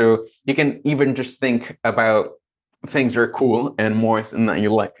Mars. So you can even just think about things that are cool and moist and that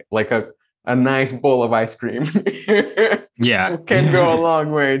you like a nice bowl of ice cream Yeah. can go a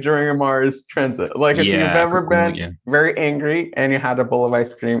long way during a Mars transit. Like if you've Yeah. ever Cooling. been Yeah. very angry and you had a bowl of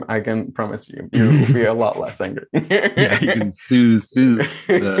ice cream, I can promise you, you will be a lot less angry. Yeah. You can soothe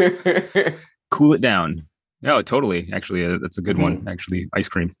the cool it down. No, totally. Actually, that's a good one. Mhm. Actually, ice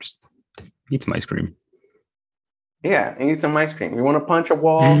cream. Just eat some ice cream. Yeah, eat some ice cream. You want to punch a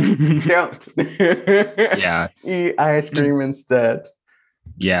wall? Don't. Yeah. Eat ice Just cream instead.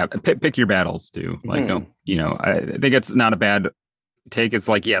 yeah. Pick your battles too. Like, no, Mhm. I think it's not a bad take. It's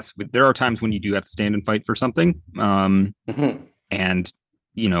like, yes, there are times when you do have to stand and fight for something. Mhm. And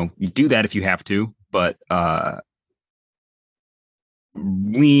you do that if you have to, but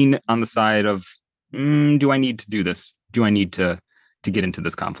lean on the side of, do I need to do this? Do I need to get into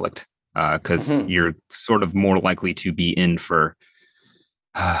this conflict? Because Mhm. you're sort of more likely to be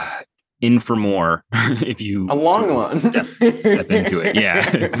uh, in for more if A you sort long of one. step into it. Yeah,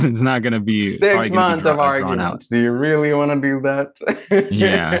 it's not going to be. It's Six probably going to be months of drawn out. argument. Do you really want to do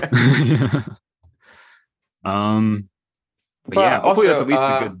Yeah. that? um. But yeah, But hopefully that's also, at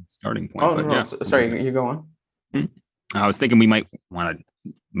least a good starting point. oh But no, yeah, we'll do that. sorry, you go on. Hmm. I was thinking we might want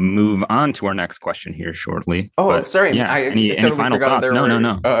to move on to our next question here shortly. Oh, But sorry, yeah, I any totally final forgot that thoughts? there No, no,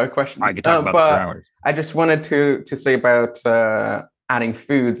 were no. I questions. could talk about this for But hours. I just wanted to say about adding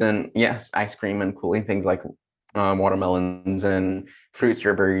foods and yes, ice cream and cooling things like watermelons and fruits that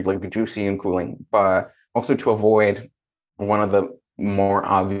are very like juicy and cooling. But also to avoid one of the more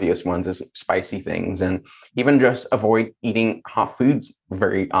obvious ones is spicy things and even just avoid eating hot foods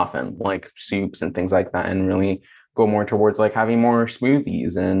very often, like soups and things like that, and really go more towards like having more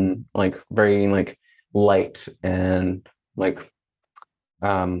smoothies and like very like light and like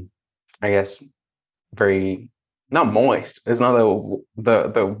um I guess very not moist is not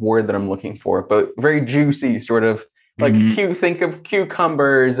the word that I'm looking for, but very juicy sort of like Hmm. cute think of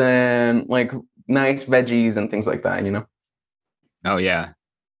cucumbers and like nice veggies and things like that, you know? Oh yeah,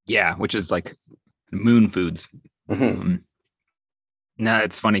 yeah. Which is like moon foods. Hmm. Um, no,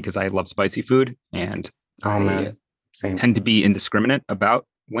 it's funny because I love spicy food and Oh I man, same. tend to be indiscriminate about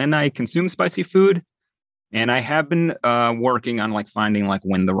when I consume spicy food. And I have been working on like finding like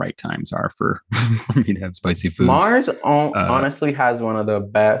when the right times are for, for me to have spicy food. Mars Uh, honestly has one of the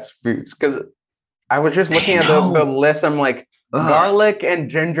best foods because I was just I looking at the know. list. I'm like, Ugh. garlic and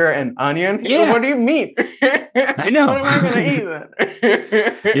ginger and onion. Yeah, What do you mean? I What know. am I gonna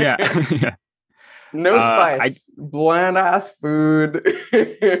eat Yeah. then? Yeah. No I spice, bland ass food,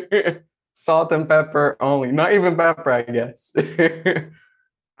 salt and pepper only. Not even pepper, I guess.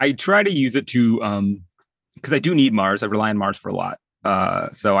 I try to use it to because I do need Mars. I rely on Mars for a lot.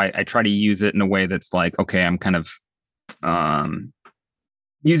 So I try to use it in a way that's like, okay, I'm kind of um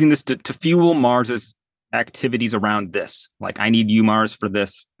using this to fuel Mars's activities around this. Like I need you, Mars, for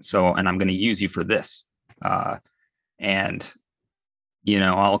this. So and I'm gonna use you for this. And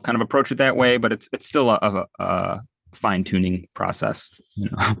I'll kind of approach it that way, but it's still a fine tuning process.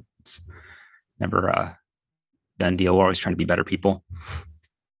 It's never a done deal. We're always trying to be better people.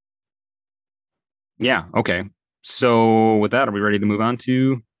 Yeah. Okay. So with that, are we ready to move on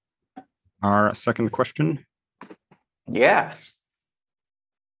to our second question? Yes.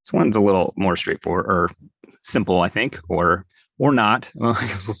 This one's a little more straightforward or simple, I think, or not. Well, I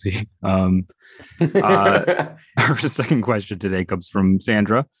guess we'll see. Our second question today comes from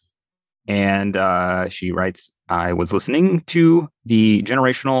Sandra, and she writes, I was listening to the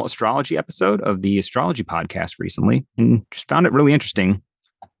generational astrology episode of the astrology podcast recently and just found it really interesting.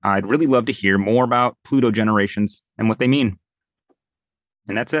 I'd really love to hear more about Pluto generations and what they mean.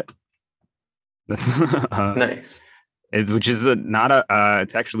 And that's it. That's Nice. which is not a,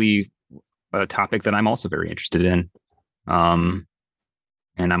 it's actually a topic that I'm also very interested in. And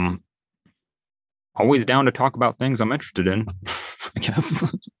I'm always down to talk about things I'm interested in, I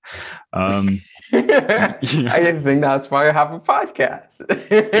guess. I Yeah. think that's why I have a podcast.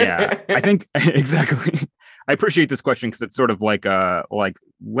 Yeah, I think exactly. I appreciate this question because it's sort of like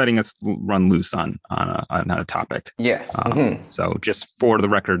letting us run loose on a topic. Yes. Mm-hmm. So just for the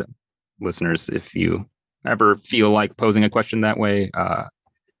record, listeners, if you ever feel like posing a question that way,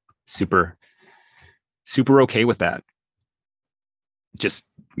 super okay with that. Just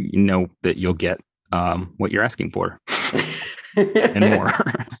know that you'll get what you're asking for and more.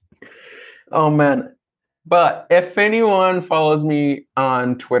 Oh man. But if anyone follows me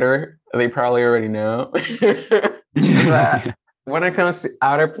on Twitter, they probably already know that when it comes to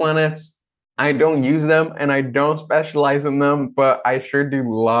outer planets, I don't use them and I don't specialize in them, but I sure do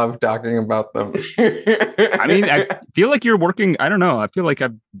love talking about them. I mean, I feel like you're working. I don't know. I feel like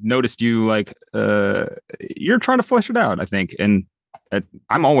I've noticed you like you're trying to flesh it out, I think. And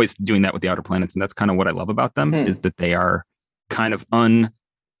I'm always doing that with the outer planets. And that's kind of what I love about them is that they are kind of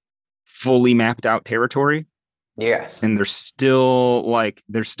fully mapped out territory. Yes. And there's still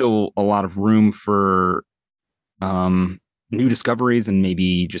a lot of room for new discoveries and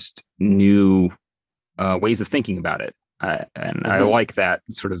maybe just new ways of thinking about it. And I like that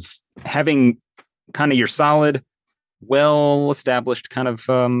sort of having kind of your solid, well-established kind of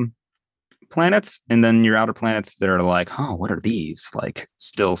planets, and then your outer planets that are like, oh, what are these? Like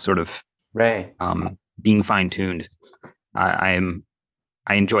still sort of Right. being fine-tuned. I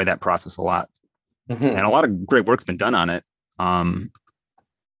enjoy that process a lot. And a lot of great work's been done on it. And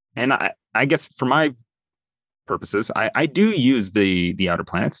I guess for my purposes, I do use the outer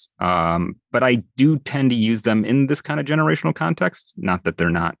planets, but I do tend to use them in this kind of generational context. Not that they're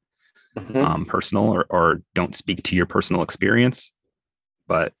not personal or don't speak to your personal experience,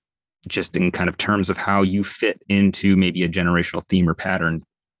 but just in kind of terms of how you fit into maybe a generational theme or pattern.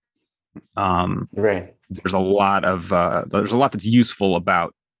 Right. There's a lot that's useful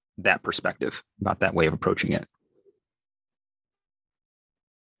about that perspective, about that way of approaching it.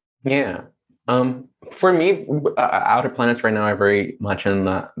 Yeah. For me, outer planets right now are very much in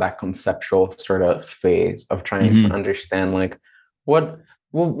that conceptual sort of phase of trying to understand, like, what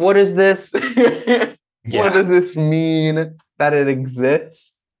is this? What does this mean that it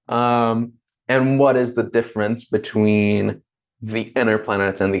exists? And what is the difference between the inner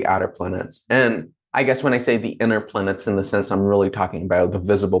planets and the outer planets? And I guess when I say the inner planets, in the sense, I'm really talking about the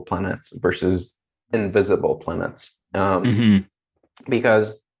visible planets versus invisible planets.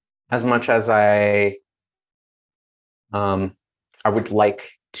 Because as much as I would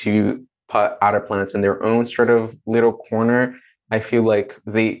like to put outer planets in their own sort of little corner, I feel like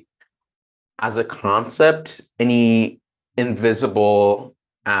as a concept, any invisible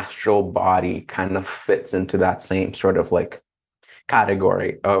astral body kind of fits into that same sort of like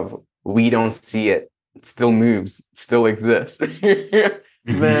category of we don't see it, it still moves, still exists.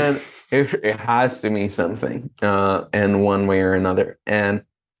 Then it has to mean something in one way or another. And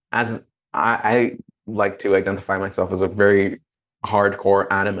as I like to identify myself as a very hardcore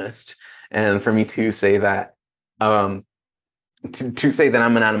animist, and for me to say that to say that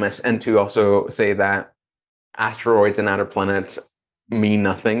I'm an animist and to also say that asteroids and outer planets mean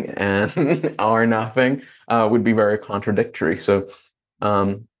nothing and are nothing would be very contradictory. So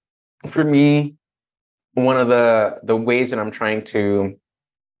for me, one of the ways that I'm trying to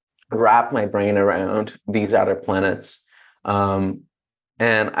wrap my brain around these outer planets, and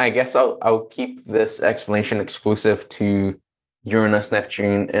I guess I'll keep this explanation exclusive to Uranus,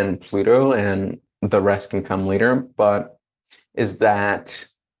 Neptune, and Pluto, and the rest can come later, but is that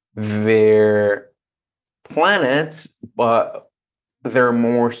they're planets, but they're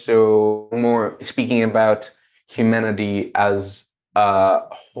more speaking about humanity as a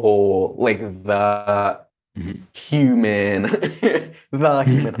whole, like the human, the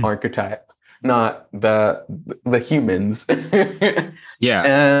human archetype, not the humans. Yeah.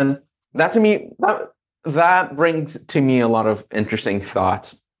 And that to me, that brings to me a lot of interesting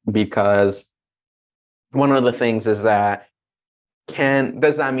thoughts, because one of the things is that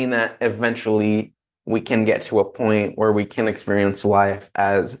does that mean that eventually we can get to a point where we can experience life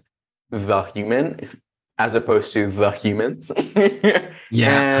as the human as opposed to the humans.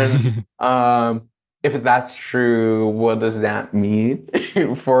 Yeah. And if that's true, what does that mean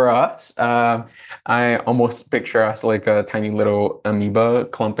for us? I almost picture us like a tiny little amoeba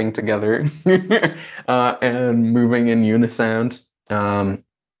clumping together and moving in unison.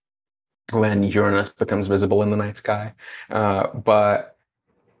 When Uranus becomes visible in the night sky. But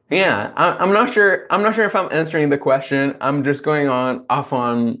yeah, I'm not sure. I'm not sure if I'm answering the question. I'm just going on off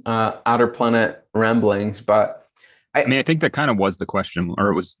on outer planet ramblings. But I mean, I think that kind of was the question,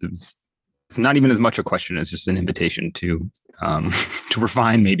 or it's not even as much a question as just an invitation to to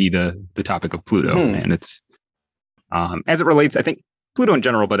refine maybe the topic of Pluto. And it's as it relates, I think Pluto in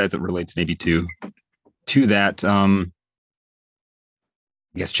general, but as it relates maybe to that I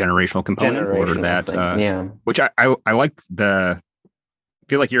guess generational component or that thing. which I like I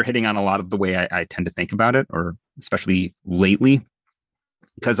feel like you're hitting on a lot of the way I tend to think about it, or especially lately,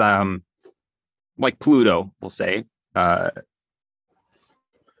 because like Pluto, we'll say,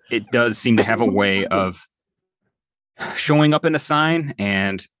 it does seem to have a way of showing up in a sign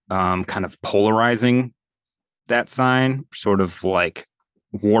and kind of polarizing that sign, sort of like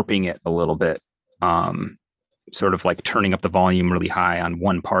warping it a little bit, sort of like turning up the volume really high on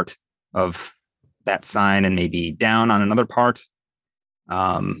one part of that sign and maybe down on another part.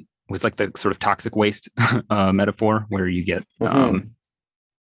 Was like the sort of toxic waste metaphor where you get,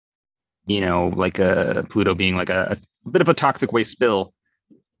 like a Pluto being like a bit of a toxic waste spill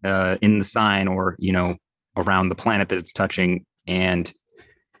in the sign, or, around the planet that it's touching. And,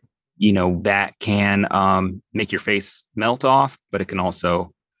 that can make your face melt off, but it can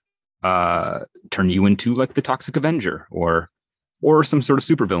also turn you into like the toxic Avenger or some sort of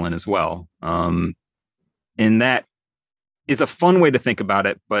supervillain as well. And that is a fun way to think about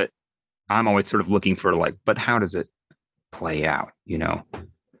it, but I'm always sort of looking for like, but how does it play out, Yeah.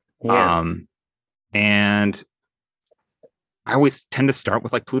 And I always tend to start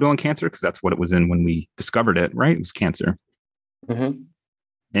with like Pluto and Cancer because that's what it was in when we discovered it, right? It was Cancer.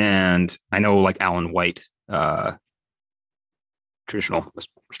 And I know like Alan White, traditional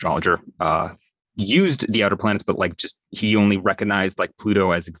astrologer, used the outer planets, but like just he only recognized like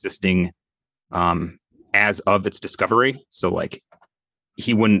Pluto as existing as of its discovery. So like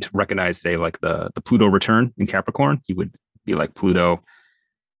he wouldn't recognize, say, like the Pluto return in Capricorn. He would be like, Pluto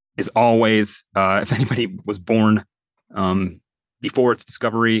is always, if anybody was born before its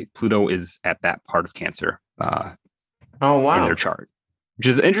discovery, Pluto is at that part of Cancer oh, wow. in their chart, which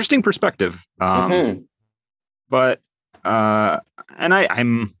is an interesting perspective. But and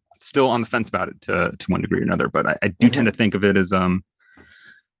I'm still on the fence about it to one degree or another, but I do tend to think of it as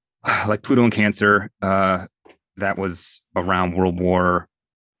like Pluto and Cancer. That was around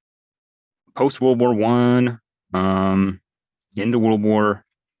post World War One, into World War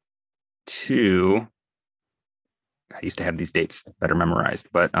II. I used to have these dates better memorized,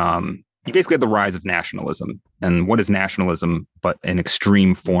 but you basically had the rise of nationalism. And what is nationalism but an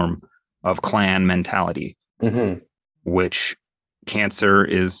extreme form of clan mentality, which Cancer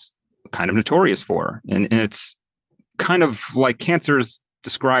is kind of notorious for. And it's kind of like Cancer's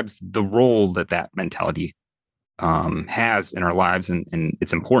describes the role that mentality has in our lives and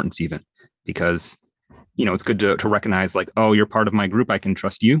its importance, even because, it's good to recognize like, oh, you're part of my group. I can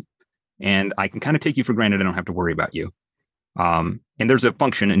trust you and I can kind of take you for granted. I don't have to worry about you. And there's a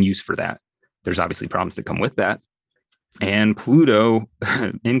function and use for that. There's obviously problems that come with that. And Pluto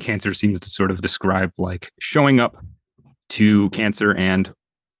in Cancer seems to sort of describe like showing up to Cancer and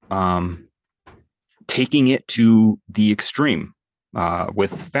taking it to the extreme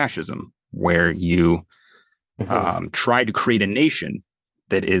with fascism, where you try to create a nation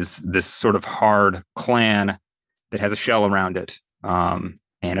that is this sort of hard clan that has a shell around it. And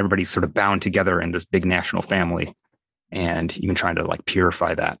everybody's sort of bound together in this big national family, and even trying to like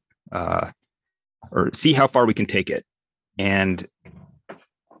purify that or see how far we can take it. And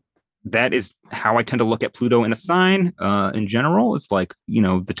that is how I tend to look at Pluto in a sign in general. It's like,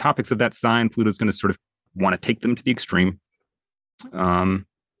 the topics of that sign, Pluto's going to sort of want to take them to the extreme. And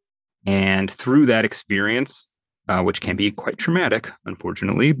through that experience, which can be quite traumatic,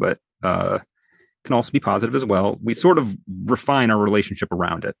 unfortunately, but can also be positive as well, we sort of refine our relationship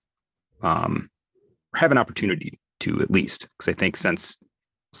around it, or have an opportunity to, at least, because I think since,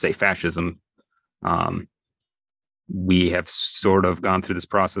 say, fascism, we have sort of gone through this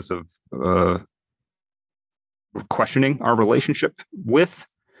process of questioning our relationship with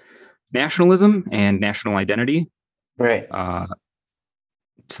nationalism and national identity, right?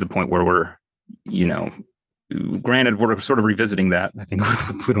 To the point where we're, granted, we're sort of revisiting that, I think,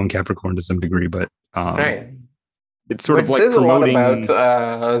 with Pluto and Capricorn to some degree, but Right. it's sort Which of like says a lot about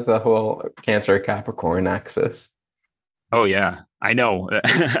promoting. the whole Cancer Capricorn axis. Oh yeah, I know,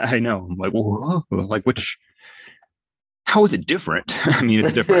 I know. I'm like, whoa, like which? How is it different? I mean,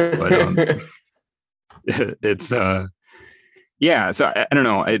 it's different, but it's yeah. So I don't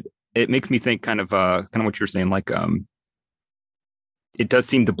know. It makes me think kind of what you're saying, like it does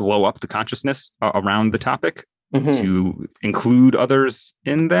seem to blow up the consciousness around the topic Mhm. to include others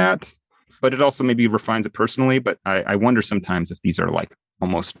in that, but it also maybe refines it personally. But I wonder sometimes if these are like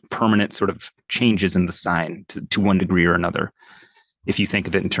almost permanent sort of changes in the sign to one degree or another. If you think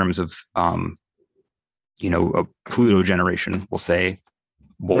of it in terms of, a Pluto generation, we'll say,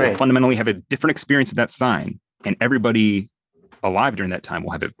 will Right. fundamentally have a different experience of that sign, and everybody alive during that time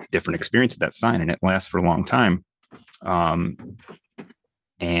will have a different experience of that sign, and it lasts for a long time. Um,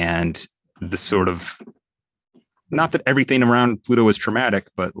 and the sort of, not that everything around Pluto is traumatic,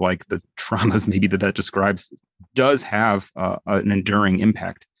 but like the traumas maybe that describes does have an enduring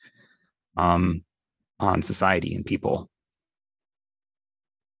impact um, on society and people.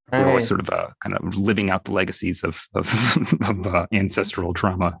 We're always Right. sort of kind of living out the legacies of ancestral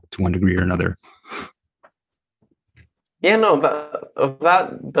trauma to one degree or another. Yeah, no,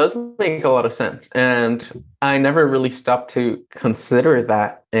 that does make a lot of sense, and I never really stopped to consider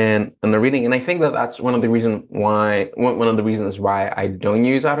that in the reading, and I think that that's one of the reasons why I don't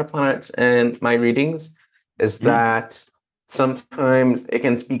use outer planets in my readings is Mm, that sometimes it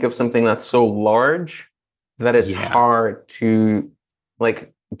can speak of something that's so large that it's yeah. hard to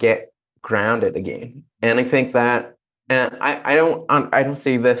like get grounded again, and I think that, and I don't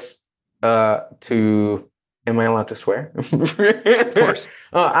say this to. Am I allowed to swear? Of course.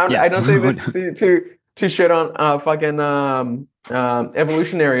 I Yeah. don't say this to shit on fucking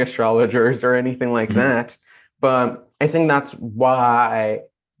evolutionary astrologers or anything like Mhm. that, but I think that's why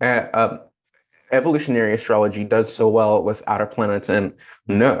uh, um, evolutionary astrology does so well with outer planets and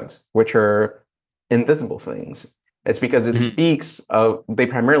nodes, which are invisible things. It's because Mhm. they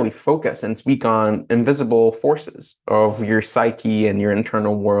primarily focus and speak on invisible forces of your psyche and your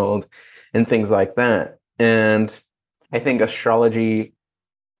internal world and things like that. And I think astrology,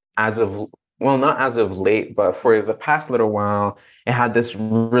 as of, well, not as of late, but for the past little while, it had this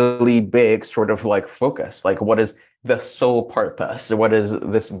really big sort of like focus. Like, what is the sole purpose? What is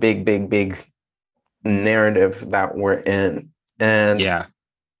this big, big, big narrative that we're in? And Yeah.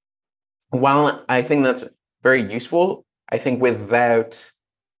 while I think that's very useful, I think without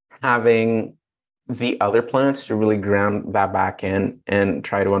having the other planets to really ground that back in and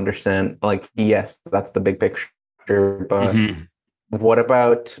try to understand, like, yes, that's the big picture, but Hmm. what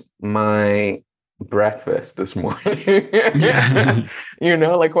about my breakfast this morning? Yeah.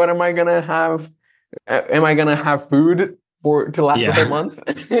 Like, what am I gonna have? Am I gonna have food for to last the whole Yeah.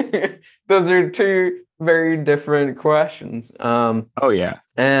 month? Those are two very different questions. Oh yeah.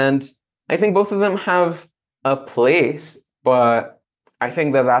 And I think both of them have a place, but I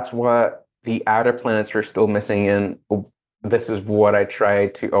think that that's what the outer planets are still missing. And this is what I try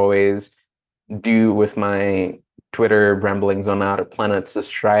to always do with my Twitter ramblings on outer planets is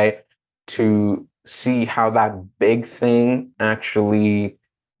try to see how that big thing actually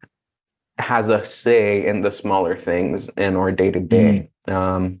has a say in the smaller things in our day to Mhm. day.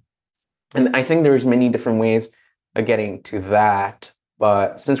 And I think there's many different ways of getting to that.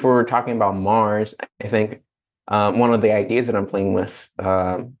 But since we're talking about Mars, I think one of the ideas that I'm playing with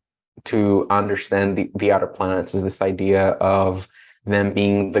to understand the outer planets is this idea of them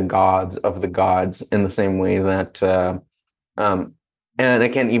being the gods of the gods in the same way that, um, and I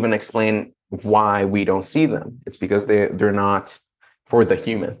can't even explain why we don't see them. It's because they're not for the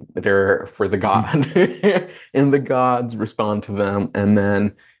human, they're for the god. Mhm. And the gods respond to them, and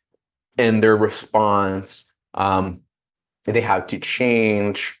then in their response, they have to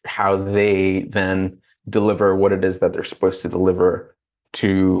change how they then deliver what it is that they're supposed to deliver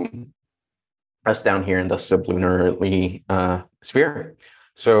to us down here in the sublunarly sphere.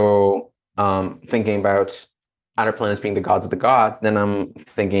 So, thinking about outer planets being the gods of the gods, then I'm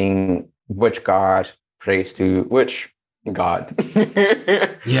thinking which god prays to which god.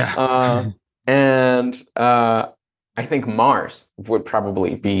 Yeah. uh, and I think Mars would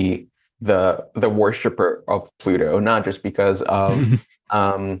probably be the worshiper of Pluto, not just because of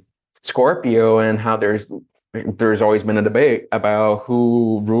um, Scorpio and how there's always been a debate about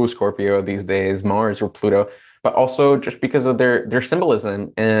who rules Scorpio these days, Mars or Pluto, but also just because of their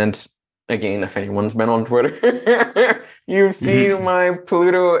symbolism. And again, if anyone's been on Twitter, you've seen Mhm. my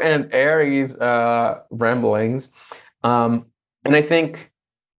Pluto and Aries ramblings. Um, and I think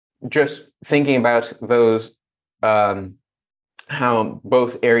just thinking about those how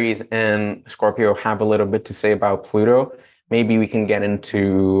both Aries and Scorpio have a little bit to say about Pluto, maybe we can get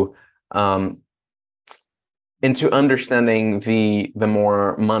um, into understanding the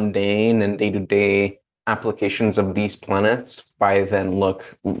more mundane and day-to-day applications of these planets by then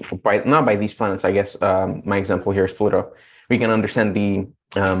look by not by these planets, I guess. My example here is Pluto. We can understand the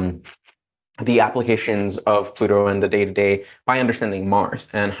applications of Pluto in the day-to-day by understanding Mars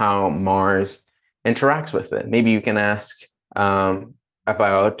and how Mars interacts with it. Maybe you can ask about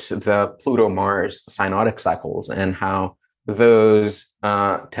the Pluto-Mars synodic cycles and how those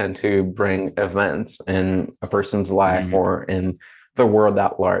tend to bring events in a person's life or in the world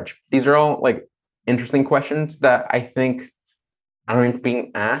at large. These are all like interesting questions that I think aren't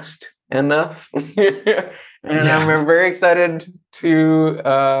being asked enough. And I'm very excited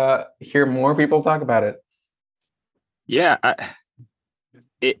to hear more people talk about it. Yeah,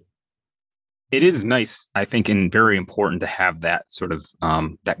 it is nice, I think, and very important to have that sort of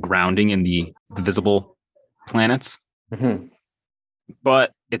that grounding in the visible planets. Mm-hmm.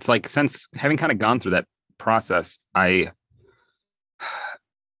 But it's like, since having kind of gone through that process,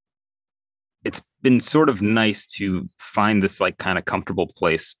 it's been sort of nice to find this like kind of comfortable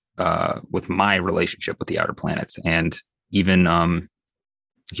place with my relationship with the outer planets. And even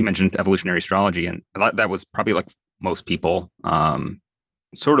you mentioned evolutionary astrology, and that was probably like most people,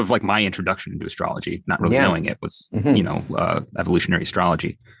 sort of like my introduction into astrology, not really knowing it was, evolutionary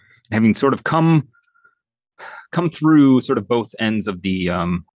astrology. Having sort of come through sort of both ends of the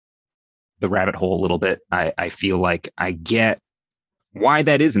rabbit hole a little bit, I feel like I get why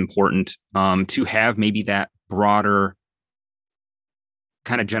that is important, to have maybe that broader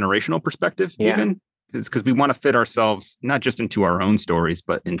kind of generational perspective, even. It's because we want to fit ourselves not just into our own stories,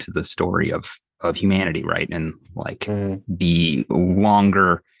 but into the story of humanity, right? And like the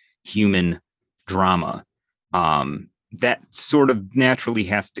longer human drama, that sort of naturally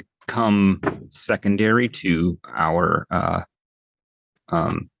has to come secondary to our our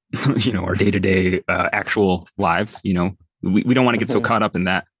day-to-day actual lives. We don't want to get so caught up in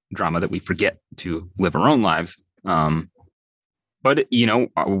that drama that we forget to live our own lives. But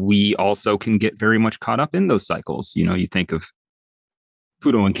we also can get very much caught up in those cycles. You think of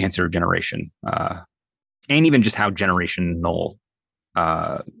Pluto and Cancer generation, and even just how generational,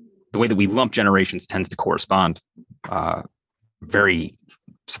 the way that we lump generations tends to correspond very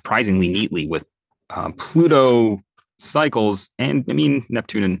surprisingly neatly with Pluto cycles, and I mean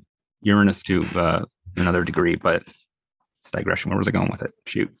Neptune and Uranus to another degree. But it's a digression. Where was I going with it?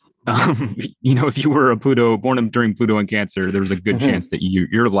 Shoot. If you were born during Pluto and Cancer, there was a good chance that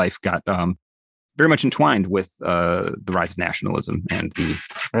your life got very much entwined with the rise of nationalism and the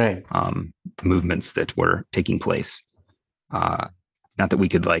movements that were taking place. Not that we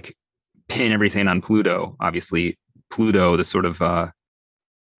could like pin everything on Pluto. Obviously, Pluto, the sort of I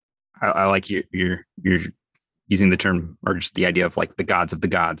like you're using the term, or just the idea of like the gods of the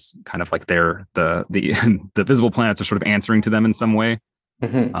gods, kind of like they're the the visible planets are sort of answering to them in some way.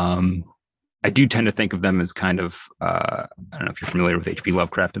 I do tend to think of them as kind of I don't know if you're familiar with H.P.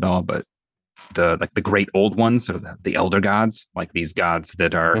 Lovecraft at all, but the great old ones, or the elder gods, like these gods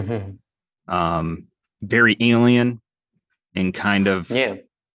that are very alien and kind of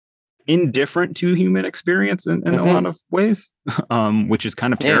indifferent to human experience in a lot of ways, which is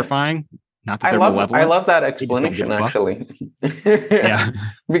kind of terrifying. Not that they're malevolent. I love that explanation, actually.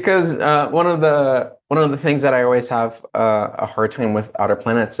 Because one of the things that I always have a hard time with outer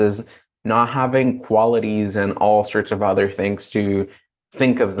planets is not having qualities and all sorts of other things to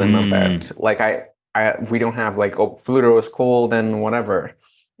think of them about. Like we don't have like, oh, Pluto is cold and whatever.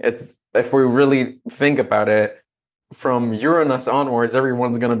 It's, if we really think about it, from Uranus onwards,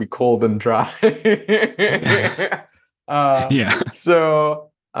 everyone's gonna be cold and dry.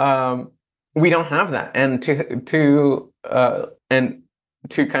 So we don't have that. And to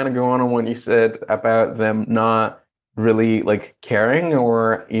kind of go on what you said about them not really like caring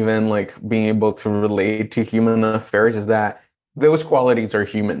or even like being able to relate to human affairs, is that those qualities are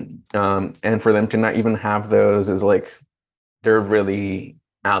human. And for them to not even have those is like, they're really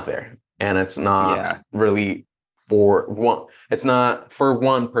out there. And it's not really it's not for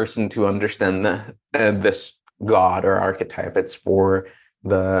one person to understand this god or archetype. It's for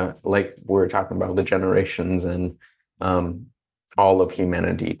like we're talking about, the generations and all of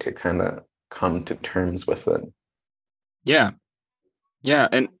humanity to kind of come to terms with it. And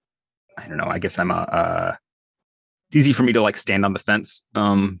I don't know, I guess it's easy for me to like stand on the fence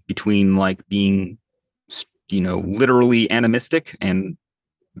between like being literally animistic and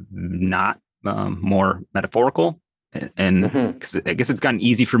not more metaphorical. And Hmm. because I guess it's gotten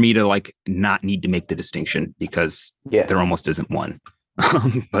easy for me to like not need to make the distinction because there Yes. almost isn't one.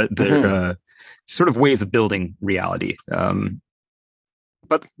 But they're Hmm. sort of ways of building reality.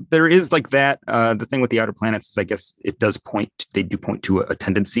 But there is like that. The thing with the outer planets is, I guess, it does point. They do point to a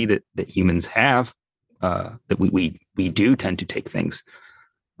tendency that humans have. That we do tend to take things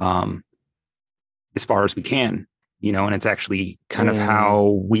um, as far as we can, and it's actually kind of Mm.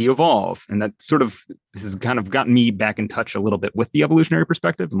 how we evolve. And that sort of this has kind of gotten me back in touch a little bit with the evolutionary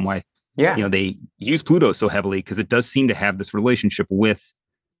perspective and why Yeah. they use Pluto so heavily, because it does seem to have this relationship with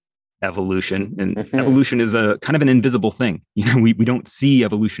evolution. And Hmm. evolution is a kind of an invisible thing. We don't see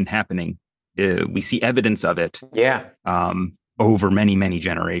evolution happening. We see evidence of it Yeah. over many, many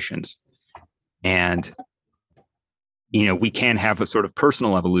generations. And, we can have a sort of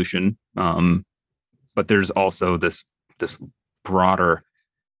personal evolution, but there's also this broader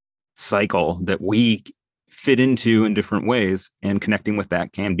cycle that we fit into in different ways, and connecting with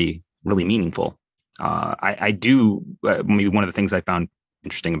that can be really meaningful. I do maybe one of the things I found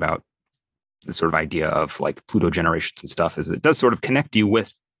interesting about the sort of idea of like Pluto generations and stuff is it does sort of connect you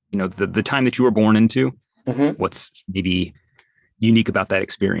with the time that you were born into, Hmm. what's maybe unique about that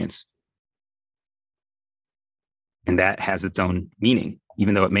experience, and that has its own meaning,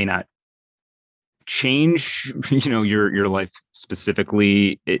 even though it may not change your life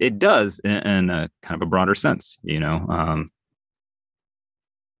specifically. It does in a kind of a broader sense.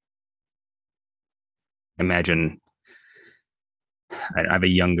 Imagine I have a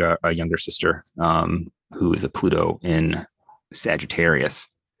younger sister who is a Pluto in Sagittarius,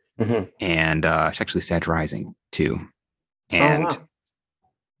 Hmm. and she's actually Sag rising too. Oh And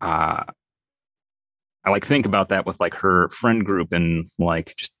wow. uh, I like think about that with like her friend group and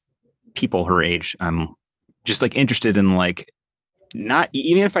like just people her age. I'm just like interested in like, not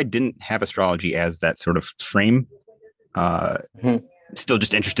even if I didn't have astrology as that sort of frame, uh, Hmm. still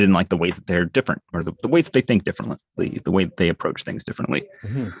just interested in like the ways that they're different, or the ways that they think differently, the way that they approach things differently.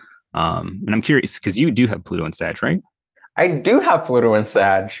 Hmm. And I'm curious because you do have Pluto and Sag, right? I do have Pluto and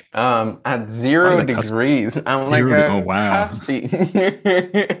Sag at Probably zero like cusp degrees. I'm like zero. Oh a wow.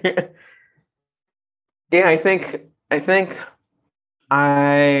 Caspy. Yeah, I think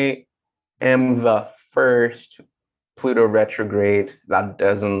I am the first Pluto retrograde that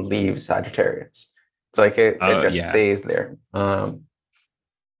doesn't leave Sagittarius. It's like it just Yeah. stays there. I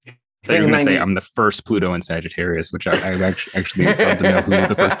I thought you think were going to say 90. I'm the first Pluto in Sagittarius, which I actually love to know who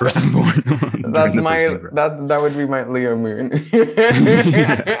the first person born during That's the first my Libra. that would be my Leo moon.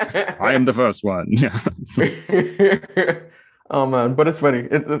 Yeah, I am the first one. Yeah. Oh man, but it's funny.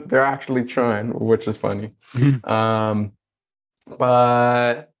 They're actually trying, which is funny. Um,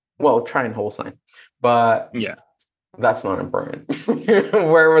 but well, trying whole sign, but Yeah. that's not important.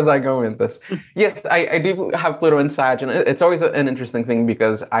 Where was I going with this? Yes, I do have Pluto and Sag, and it's always an interesting thing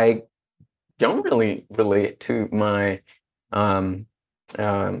because I don't really relate to my um,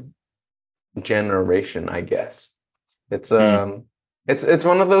 um, generation, I guess. It's Mm. um it's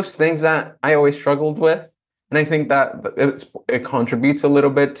one of those things that I always struggled with, and I think that it contributes a little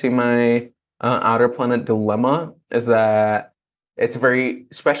bit to my outer planet dilemma. Is that it's very,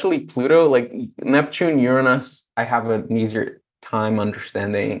 especially Pluto, like Neptune, Uranus, I have an easier time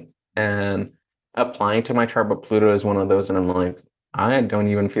understanding and applying to my chart, but Pluto is one of those, and I'm like, I don't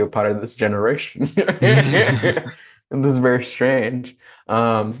even feel part of this generation. And this is very strange.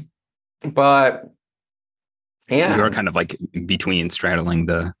 But You are yeah. kind of like between straddling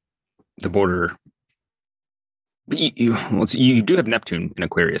the border. You do have Neptune in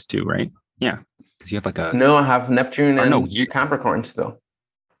Aquarius too, right? Yeah, because you have like a, No, I have Neptune or no, and you. Capricorn still.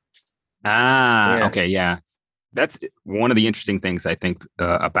 Yeah. Okay, yeah. That's one of the interesting things I think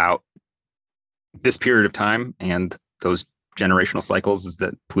about this period of time and those generational cycles is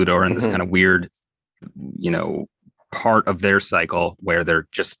that Pluto are in this kind Hmm. of weird, you know, part of their cycle where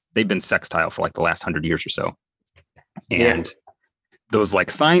they've been sextile for like the last 100 years or so. Yeah. And those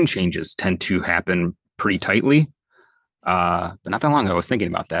like sign changes tend to happen pretty tightly. But not that long ago, I was thinking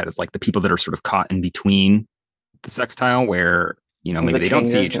about that. It's like the people that are sort of caught in between the sextile where, The maybe they don't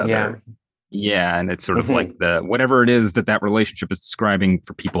see changes. each Yeah. other. Yeah. And it's sort of like Hmm. the whatever it is that relationship is describing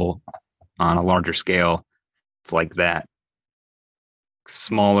for people on a larger scale. It's like that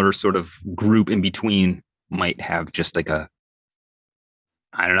smaller sort of group in between might have just like I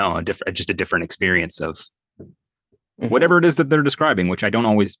don't know, just a different experience of Hmm. whatever it is that they're describing, which I don't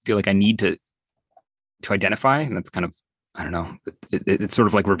always feel like I need to identify. And that's kind of, I don't know, it sort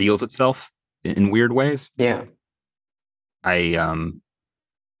of like reveals itself in weird ways. Yeah. I, I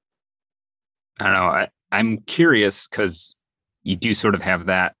don't know. I'm curious because you do sort of have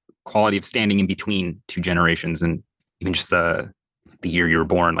that quality of standing in between two generations. And even just the year you were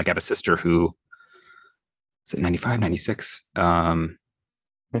born. Like I have a sister who is it 95, 96,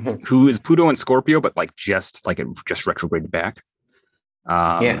 who is Pluto and Scorpio, but like it just retrograded back.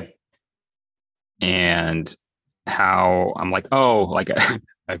 Yeah. And how I'm like, oh, like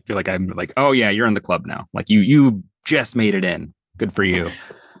I feel like I'm like, oh yeah, you're in the club now. Like you just made it in. Good for you.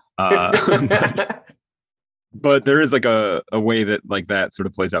 But there is like a way that like that sort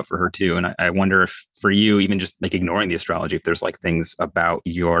of plays out for her too. And I wonder if for you, even just like ignoring the astrology, if there's like things about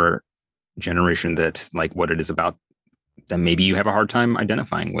your generation that like what it is about that maybe you have a hard time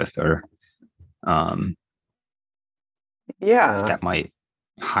identifying with, or if Yeah. that might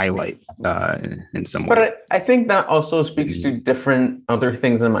highlight in some way. But I think that also speaks to different other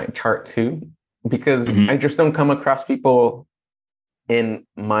things in my chart too, because Mm-hmm. I just don't come across people in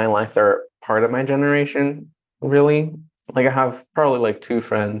my life that are part of my generation, really. Like I have probably like two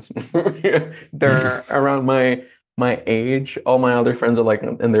friends. They're around my age. All my other friends are like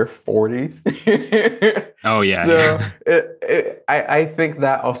in their 40s. Oh yeah, So yeah. I think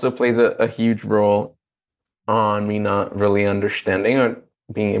that also plays a huge role on me not really understanding or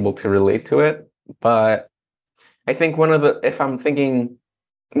being able to relate to it. But I think if I'm thinking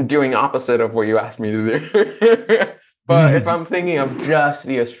doing opposite of what you asked me to do, but if I'm thinking of just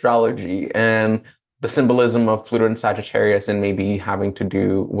the astrology and the symbolism of Pluto and Sagittarius and maybe having to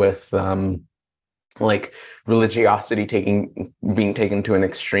do with like religiosity being taken to an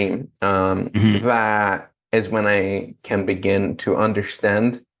extreme, Mm-hmm. that is when I can begin to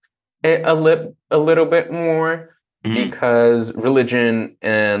understand it a little bit more, Mm-hmm. because religion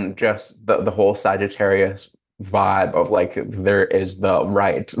and just the whole Sagittarius vibe of like there is the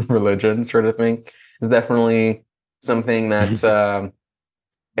right religion sort of thing is definitely something that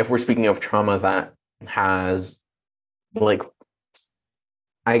if we're speaking of trauma that has like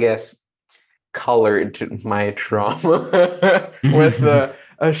I guess colored my trauma with a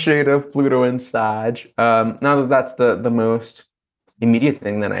shade of Pluto and Sag. Now that that's the most immediate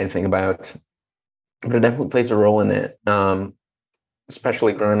thing that I think about, but it definitely plays a role in it.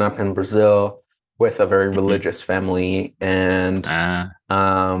 Especially growing up in Brazil with a very Mm-hmm. religious family, and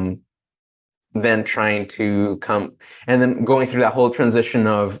um, then trying to come and then going through that whole transition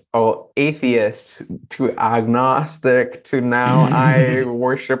of atheist to agnostic to now I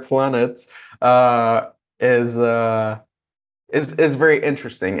worship planets, uh, is is very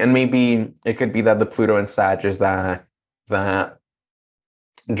interesting. And maybe it could be that the Pluto and Sag is that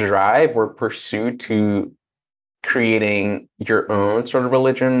drive or pursuit to creating your own sort of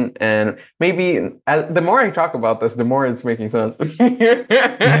religion. And maybe the more I talk about this, the more it's making sense.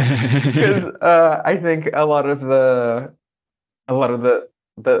 Because I think a lot of the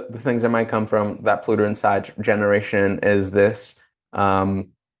things that might come from that Pluto and Sag generation is this um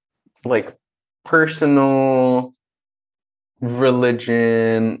like personal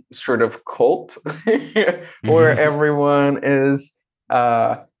religion sort of cult where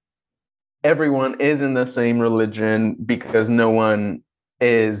uh everyone is in the same religion because no one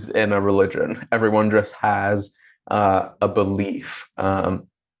is in a religion. Everyone just has a belief. And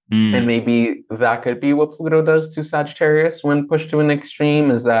Mm. maybe that could be what Pluto does to Sagittarius when pushed to an extreme,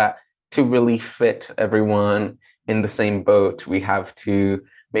 is that to really fit everyone in the same boat, we have to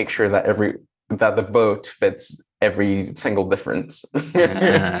make sure that the boat fits every single difference.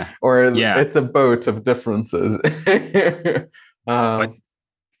 Or Yeah, it's a boat of differences. but um,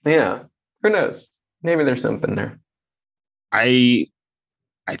 yeah, who knows? Maybe there's something there. I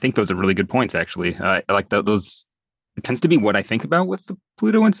I think those are really good points. Actually, I like those. It tends to be what I think about with the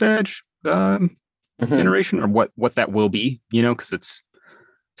Pluto and Sag Hmm. generation, or what that will be. Because it's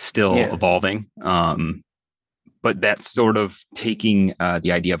still Yeah. evolving. But that's sort of taking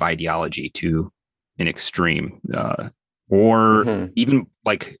the idea of ideology to an extreme, or Hmm. even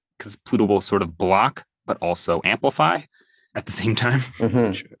like because Pluto will sort of block but also amplify at the same time,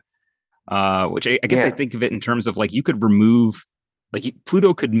 Hmm. which I guess I Yeah. think of it in terms of like you could remove, like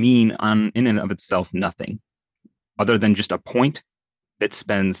Pluto could mean on in and of itself nothing other than just a point that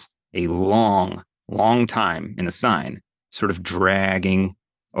spends a long, long time in a sign, sort of dragging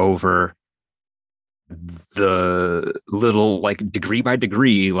over the little, like degree by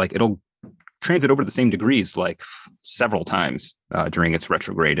degree, like it'll transit over the same degrees like several times during its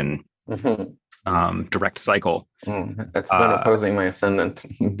retrograde and Hmm. direct cycle. It's been Uh, opposing my ascendant.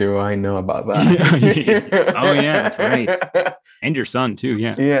 Do I know about oh yeah, that's right, that? and your son too.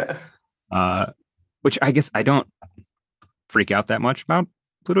 Yeah, Yeah. uh, which I guess I don't freak out that much about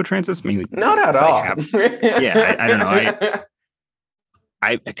Pluto transits, mainly Not at because I all. have. Yeah, I don't know.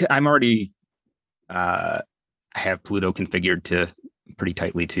 I'm already I have Pluto configured to pretty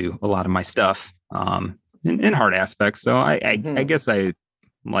tightly to a lot of my stuff. in hard aspects. So I Mhm. guess I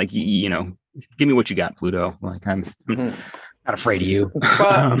like, give me what you got, Pluto. Like I'm Mhm. not afraid of you.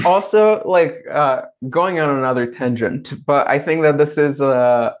 But also, like, going on another tangent, but I think that this is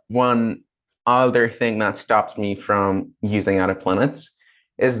one other thing that stops me from using outer planets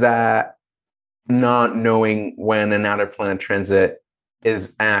is that not knowing when an outer planet transit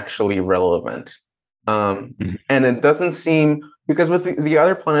is actually relevant. And it doesn't seem, because with the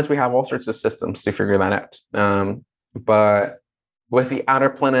other planets, we have all sorts of systems to figure that out. But with the outer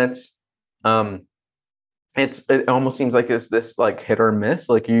planets, um, it almost seems like it's this like hit or miss,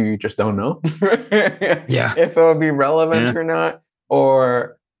 like you just don't know Yeah. if it will be relevant Yeah. or not,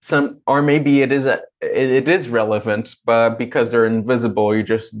 or or maybe it is relevant, but because they're invisible, you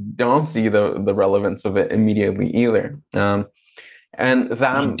just don't see the relevance of it immediately either. And You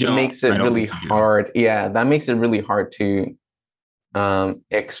that don't. makes I it don't really think you do. hard. Yeah, that makes it really hard to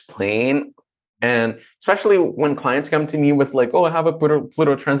explain. And especially when clients come to me with like, "Oh, I have a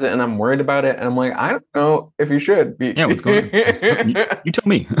Pluto transit and I'm worried about it," and I'm like, "I don't know if you should be." Yeah, what's going on? You tell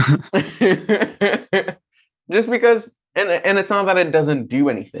me. Just because, and it's not that it doesn't do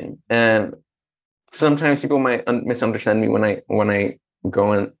anything. And sometimes people might misunderstand me when I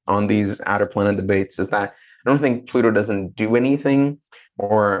go on these outer planet debates. Is that I don't think Pluto doesn't do anything,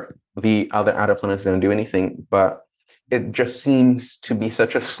 or the other outer planets don't do anything, but it just seems to be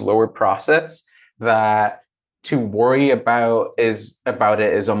such a slower process that to worry about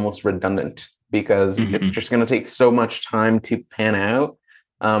it is almost redundant because it's Mhm. just going to take so much time to pan out,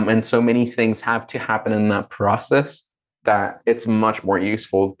 and so many things have to happen in that process that it's much more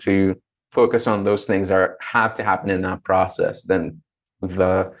useful to focus on those things that have to happen in that process than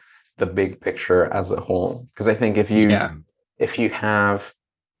the the big picture as a whole. Because I think Yeah. if you have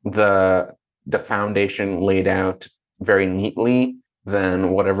the foundation laid out very neatly, then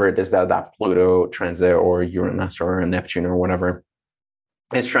whatever it is that Pluto transit or Uranus or Neptune or whatever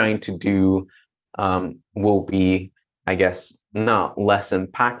is trying to do, will be, I guess, not less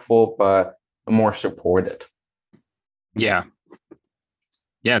impactful, but more supported. Yeah.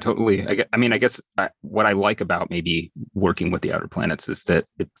 Yeah, totally. I guess what I like about maybe working with the outer planets is that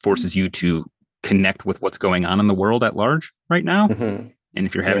it forces you to connect with what's going on in the world at large right now. Mm-hmm. And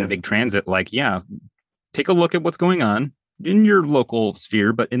if you're having a Yeah. big transit, like, yeah, take a look at what's going on in your local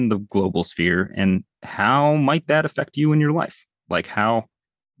sphere, but in the global sphere, and how might that affect you in your life? Like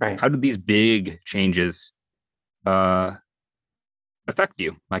Right. how do these big changes uh affect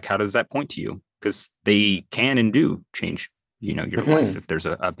you? Like how does that point to you? Because they can and do change, your life. Mm-hmm. If there's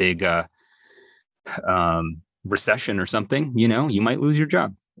a big recession or something, you might lose your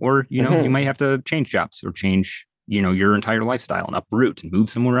job, or you Mm-hmm. might have to change jobs or change your entire lifestyle and uproot and move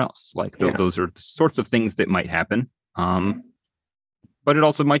somewhere else. Like Yeah. those are the sorts of things that might happen. But it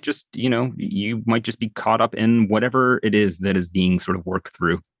also might just, you might just be caught up in whatever it is that is being sort of worked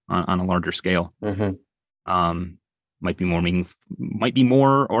through on a larger scale. Mm-hmm. um might be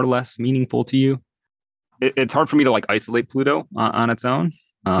more or less meaningful to you. It's hard for me to like isolate Pluto on its own,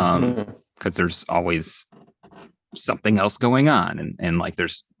 Mm-hmm. because there's always something else going on, and like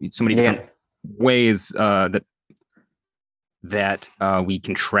there's so many different Yeah. ways that we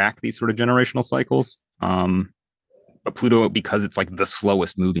can track these sort of generational cycles. But Pluto, because it's like the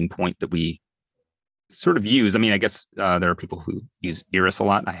slowest moving point that we sort of use. I mean, I guess there are people who use Iris a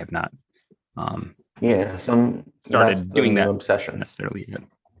lot. I have not um, Yeah. That's started the doing new that obsession. necessarily yet.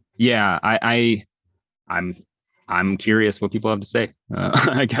 Yeah, I'm I'm curious what people have to say.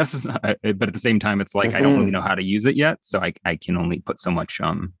 I guess, but at the same time, it's like I don't really Mm-hmm. know how to use it yet, so I can only put so much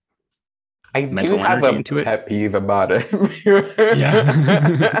I do mental have energy a into it. pet peeve about it.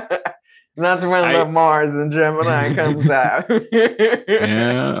 Yeah, That's when the I Mars and Gemini comes out.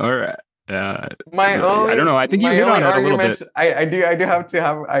 yeah, or my I don't only know. I think you my hit only on it a little bit. argument, I do have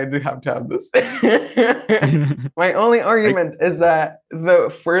to have this. My only I argument is that the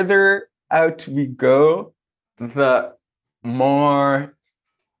further out we go, the more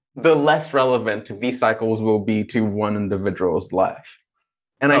the less relevant these cycles will be to one individual's life.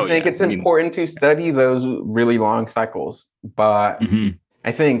 And I oh think yeah, it's I mean, important to study those really long cycles, but mhm.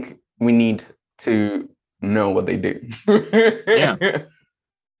 I think we need to know what they do. Yeah.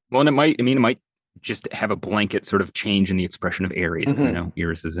 Well, and it might just have a blanket sort of change in the expression of Aries, because I Mhm. know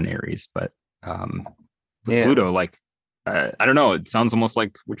Iris is an Aries, but with Yeah. Pluto, like I don't know, it sounds almost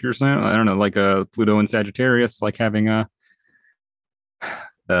like what you're saying. I don't know, like a Pluto in Sagittarius, like having a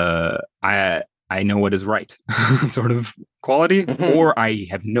I know what is right sort of quality, Mhm. or I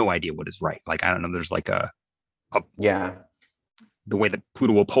have no idea what is right. Like I don't know, there's like a Yeah. the way that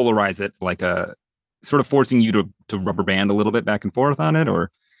Pluto will polarize it, like a sort of forcing you to rubber band a little bit back and forth on it,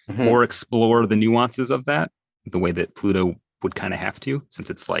 or or explore the nuances of that the way that Pluto would kind of have to, since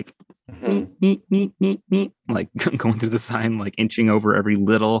it's like like going through the sign, like inching over every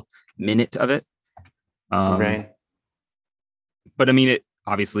little minute of it. Right. But I mean, it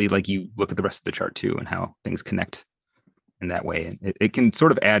obviously, like, you look at the rest of the chart too and how things connect in that way, and it can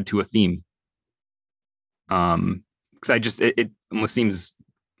sort of add to a theme. Because it almost seems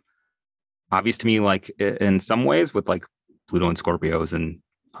obvious to me, like in some ways, with like Pluto and Scorpios, and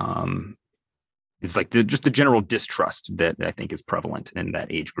is like just the general distrust that I think is prevalent in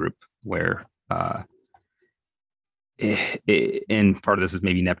that age group, where and part of this is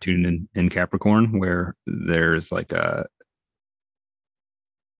maybe Neptune in Capricorn, where there's like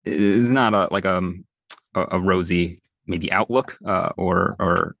it's not a rosy maybe outlook,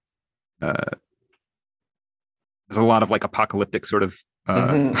 or there's a lot of like apocalyptic sort of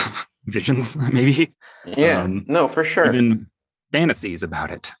visions, maybe. Yeah, no, for sure. Even fantasies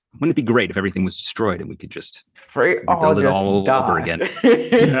about it. Wouldn't it be great if everything was destroyed and we could just build it all over again?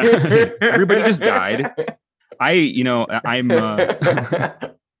 Everybody just died. I'm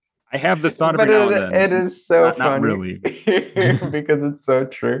I have this thought every now and then. It is so funny. Not really. Because it's so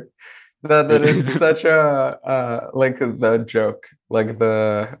true. That is such a like the joke, like of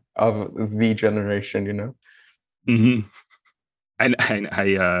the generation, you know. Mm-hmm. I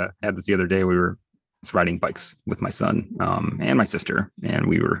had this the other day. We were riding bikes with my son and my sister, and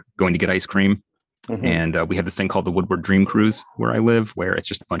we were going to get ice cream. And we have this thing called the Woodward Dream Cruise where I live, where it's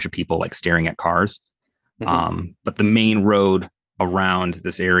just a bunch of people like staring at cars. But the main road around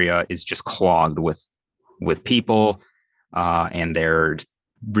this area is just clogged with people, and they're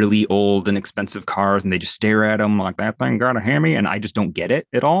really old and expensive cars, and they just stare at them like, that thing got a Hemi, and I just don't get it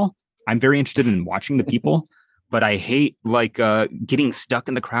at all. I'm very interested in watching the people, but I hate like getting stuck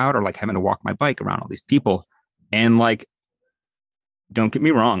in the crowd, or like having to walk my bike around all these people. And like, don't get me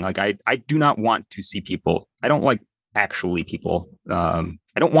wrong, like I do not want to see people. I don't like actually people. I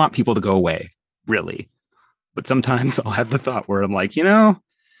don't want people to go away, really. But sometimes I'll have the thought where I'm like,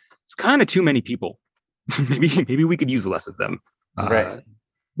 it's kind of too many people. maybe we could use less of them. Right.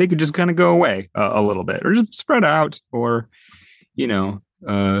 They could just kind of go away a little bit, or just spread out, or,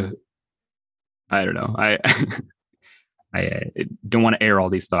 I don't know. I don't want to air all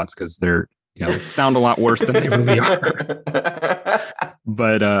these thoughts because they're, sound a lot worse than they really are.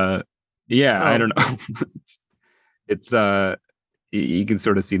 But yeah, I don't know. it's you can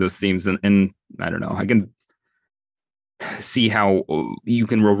sort of see those themes, and I don't know. I can see how you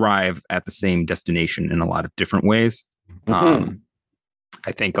can arrive at the same destination in a lot of different ways. I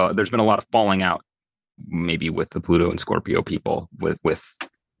think there's been a lot of falling out, maybe with the Pluto and Scorpio people, with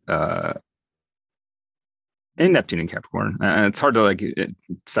and Neptune and Capricorn. It's hard to like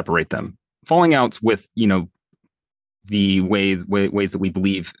separate them. Falling outs with the ways that we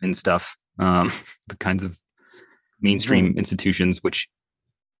believe in stuff, the kinds of mainstream institutions, which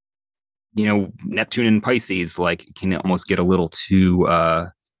Neptune and Pisces like can almost get a little too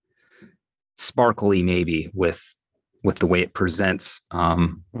sparkly, maybe with the way it presents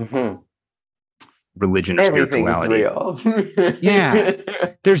religion or spirituality. Real. Yeah,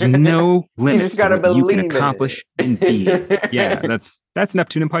 there's no limits to what you can accomplish and be. Yeah, that's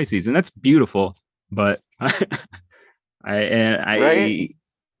Neptune and Pisces, and that's beautiful. But I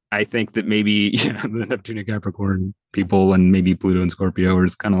think that maybe the Neptune and Capricorn people, and maybe Pluto and Scorpio, are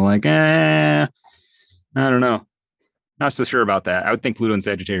just kind of like, I don't know, not so sure about that. I would think Pluto and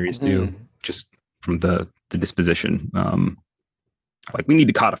Sagittarius too, just from the disposition. Like, we need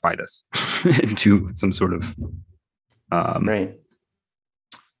to codify this into some sort of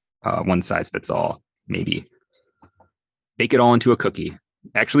one size fits all, maybe bake it all into a cookie.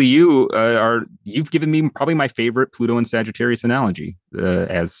 Actually, you've given me probably my favorite Pluto and Sagittarius analogy,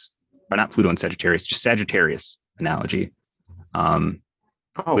 or not Pluto and Sagittarius, just Sagittarius analogy,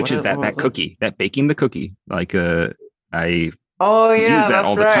 which is that cookie, that baking the cookie. Like I use that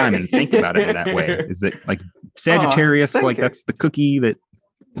all the time and think about it in that way. Is that like Sagittarius, that's the cookie that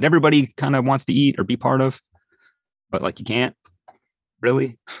everybody kind of wants to eat or be part of, but like you can't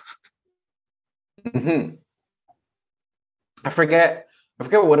really. I forget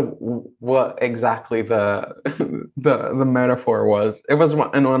what exactly the metaphor was. It was in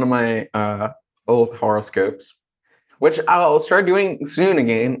one of my old horoscopes, which I'll start doing soon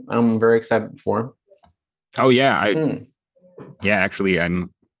again. I'm very excited for. Oh yeah, actually,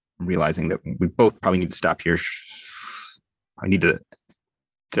 I'm realizing that we both probably need to stop here. I need to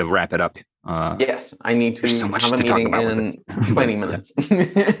wrap it up. Yes, I need to so much have a to meeting talk about in 20 minutes.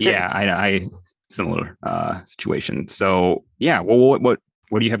 Yeah, I similar situation. So yeah, well, what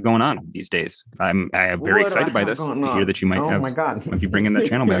what do you have going on these days? I am very excited by this to hear that you might be bringing the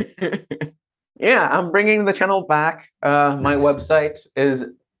channel back. Yeah, I'm bringing the channel back. My website is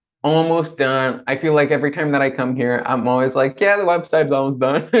almost done. I feel like every time that I come here, I'm always like, yeah, the website's almost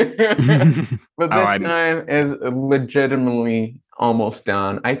done. But this time is legitimately almost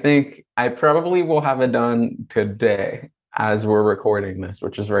done. I think I probably will have it done today as we're recording this,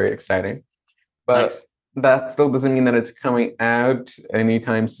 which is very exciting. But that still doesn't mean that it's coming out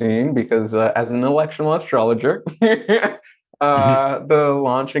anytime soon, because as an electional astrologer, the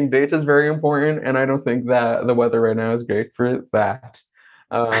launching date is very important, and I don't think that the weather right now is great for that.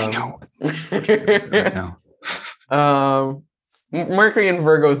 I know. Mercury in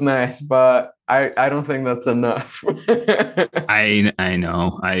Virgo is nice, but I don't think that's enough. I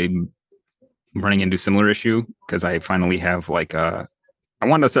know. I'm running into a similar issue because I finally have I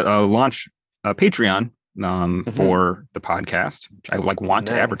wanted to launch a Patreon for the podcast. I want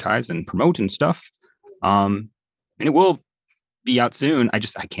to advertise and promote and stuff. And it will be out soon. I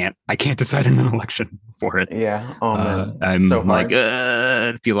can't decide on an election for it. Yeah. Oh man. I'm so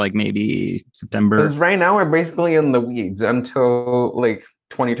I feel like maybe September. Because right now we're basically in the weeds until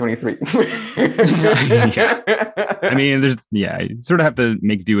 2023. Yeah. I mean, you sort of have to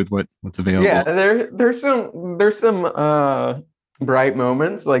make do with what's available. Yeah, there's some bright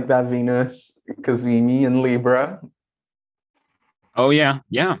moments like that Venus Cazimi in Libra. Oh yeah.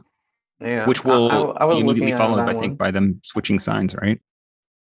 Which will I was immediately followed, I think, by them switching signs, right?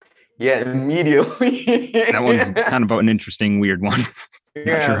 Yeah, immediately. That one's kind of an interesting, weird one.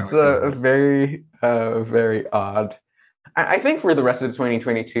 Yeah, it's a very, very odd. I think for the rest of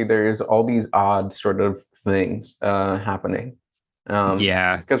 2022, there's all these odd sort of things happening.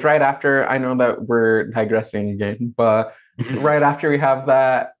 Because right after, I know that we're digressing again, but right after we have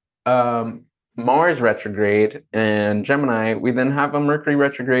that Mars retrograde and Gemini, we then have a Mercury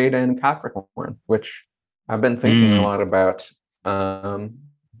retrograde in Capricorn, which I've been thinking a lot about.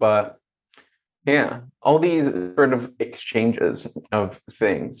 But yeah, all these sort of exchanges of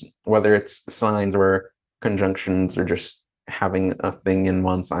things, whether it's signs or conjunctions or just having a thing in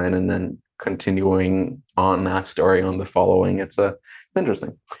one sign and then continuing on that story on the following, it's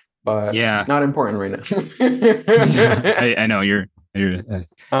interesting, but not important right now. I know you're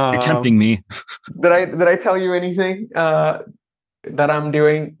tempting me. Did I tell you anything that I'm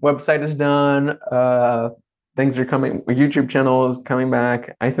doing? Website is done. Things are coming. YouTube channel is coming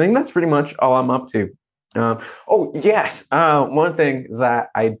back. I think that's pretty much all I'm up to. Oh yes, one thing that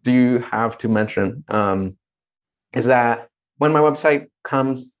I do have to mention is that when my website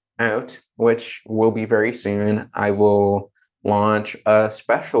comes out, which will be very soon, I will launch a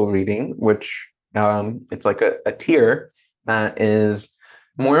special reading, which it's like a tier that is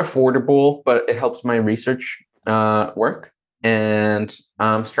more affordable, but it helps my research work. And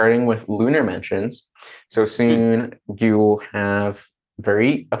starting with lunar mentions. So soon you'll have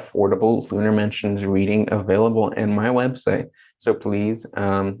very affordable lunar mentions reading available in my website. So please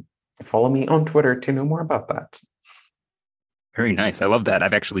follow me on Twitter to know more about that. Very nice. I love that.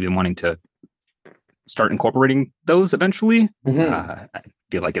 I've actually been wanting to start incorporating those eventually. I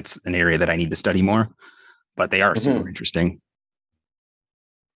feel like it's an area that I need to study more, but they are super interesting.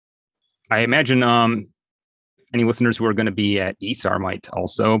 I imagine any listeners who are going to be at ESAR might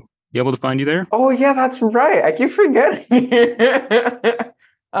also be able to find you there. Oh yeah, that's right. I keep forgetting.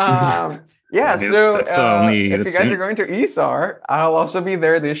 Yeah, so if you guys are going to ESAR, I'll also be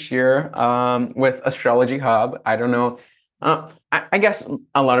there this year with Astrology Hub. I don't know. I guess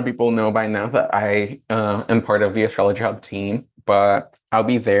a lot of people know by now that I am part of the Astrology Hub team, but I'll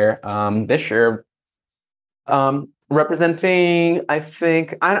be there this year representing, I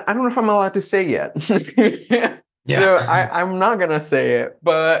think, I don't know if I'm allowed to say yet. So I'm not going to say it,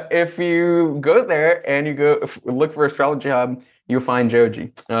 but if you go there and you go look for Astrology Hub, you'll find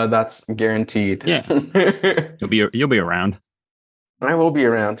Joji. That's guaranteed. Yeah. You'll be around. I will be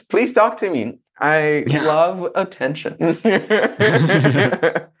around. Please talk to me. I love attention.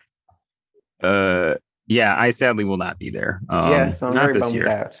 Yeah, I sadly will not be there. Yes, I'm very bummed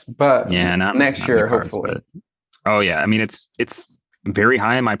out. But not next year, hopefully. Oh yeah, I mean it's very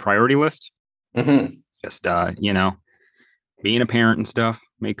high on my priority list. Just being a parent and stuff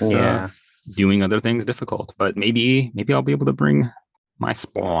makes doing other things difficult. But maybe I'll be able to bring my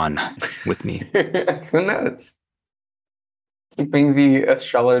spawn with me. Who knows? Keeping the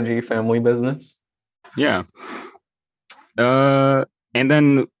astrology family business. Yeah. And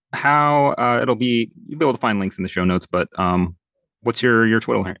then how it'll be, you'll be able to find links in the show notes, but what's your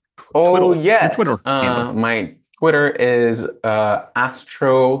Twitter? Yes. Twitter handle? My Twitter is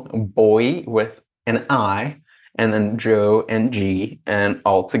Astro Boy with an I, and then Joe and G and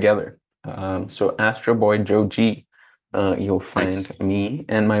all together. So Astro Boy Joe G. You'll find me,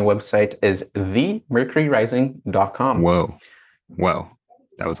 and my website is themercuryrising.com. Whoa.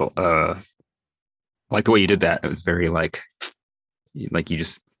 That was I like the way you did that. It was very like you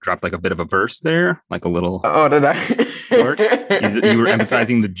just dropped like a bit of a verse there, like a little. Oh, did I? You were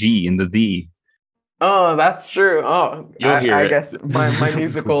emphasizing the G and the. Oh, that's true. Oh, you'll hear I it. guess my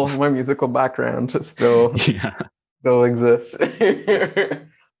musical my musical background still exists.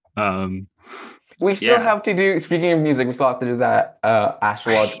 We still have to do. Speaking of music, we still have to do that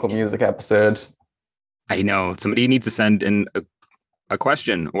astrological music episode. I know somebody needs to send in a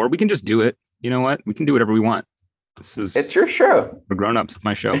question, or we can just do it. You know what? We can do whatever we want. It's your show. We're grown-ups. It's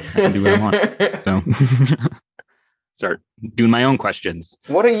my show. I can do what I want. So start doing my own questions.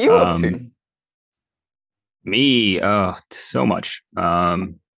 What are you up to? Me, so much.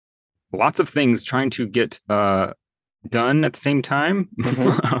 Lots of things trying to get done at the same time,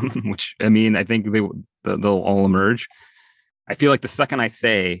 which I mean, I think they'll all emerge. I feel like the second I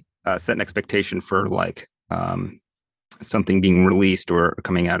say set an expectation for like something being released or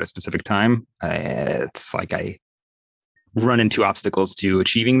coming out at a specific time, it's like I run into obstacles to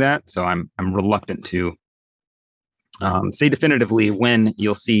achieving that. So I'm reluctant to say definitively when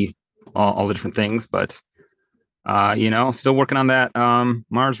you'll see all the different things, but still working on that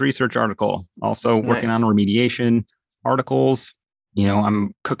Mars research article. Also working on remediation articles.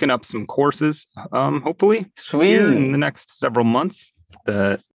 I'm cooking up some courses, hopefully here in the next several months.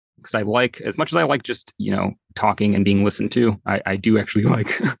 Because I like, as much as I like just talking and being listened to, I do actually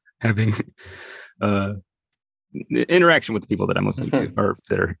like having interaction with the people that I'm listening to, or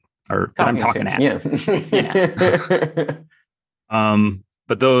that I'm talking at. Yeah.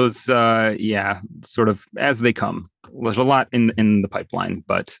 But those, sort of as they come. There's a lot in the pipeline,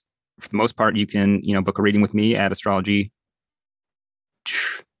 but for the most part, you can, book a reading with me at astrology.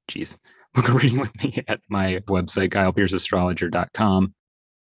 Book a reading with me at my website, kylepierceastrologer.com.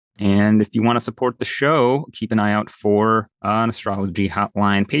 And if you want to support the show, keep an eye out for an Astrology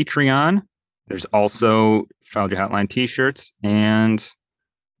Hotline Patreon. There's also Astrology Hotline t-shirts and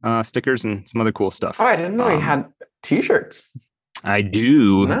stickers and some other cool stuff. Oh, I didn't know you had t-shirts. I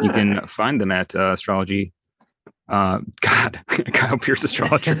do. Nice. You can find them at astrology.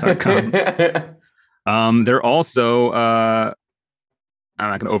 KylePierceAstrologer.com. They're also, I'm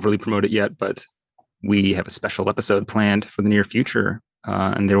not going to overly promote it yet, but we have a special episode planned for the near future.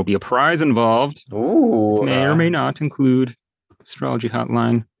 And there will be a prize involved. Ooh. May or may not include Astrology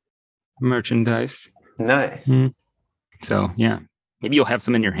Hotline merchandise. Nice. So, yeah, maybe you'll have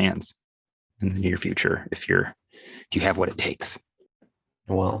some in your hands in the near future if you have what it takes.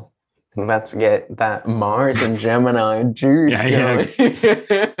 Well, let's get that Mars and Gemini juice going.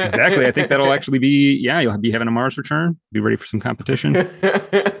 Exactly. I think that'll actually be, you'll be having a Mars return. Be ready for some competition.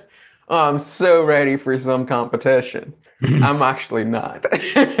 Oh, I'm so ready for some competition. I'm actually not.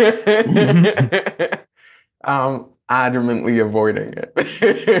 I'm adamantly avoiding it.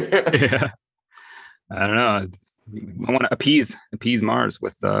 I don't know. I want to appease Mars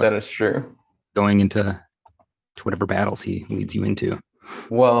with that is true. Going into whatever battles he leads you into.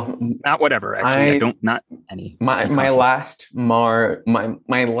 Well, not whatever. Actually, I don't. Not any. My last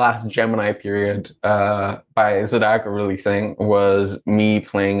Gemini period by Zodiac releasing was me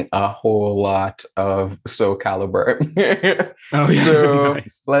playing a whole lot of Soul Calibur. Oh yeah. So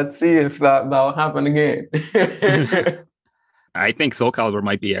nice. Let's see if that'll happen again. I think Soul Calibur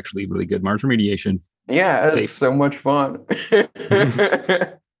might be actually really good. Mars remediation. Yeah, it's so much fun.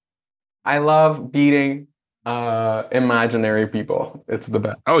 I love beating imaginary people. It's the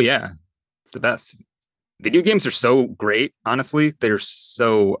best. Oh yeah, it's the best. Video games are so great. Honestly, they're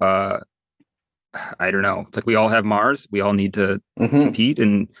so I don't know. It's like we all have Mars. We all need to compete,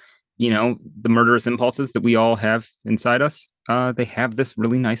 and the murderous impulses that we all have inside us. They have this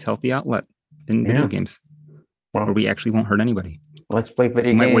really nice, healthy outlet in video games, where we actually won't hurt anybody. Let's play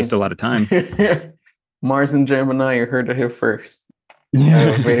video games. Might waste a lot of time. Mars and Gemini, you heard it here first.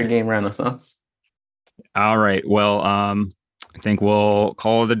 Video game renaissance. All right. Well, I think we'll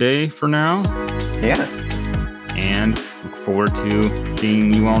call it a day for now. Yeah. And look forward to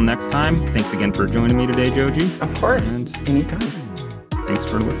seeing you all next time. Thanks again for joining me today, Joji. Of course. And anytime. Thanks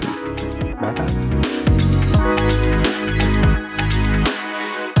for listening. Bye-bye.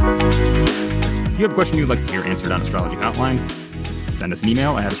 If you have a question you'd like to hear answered on Astrology Hotline, send us an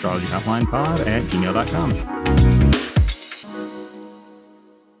email at astrologyhotlinepod@gmail.com.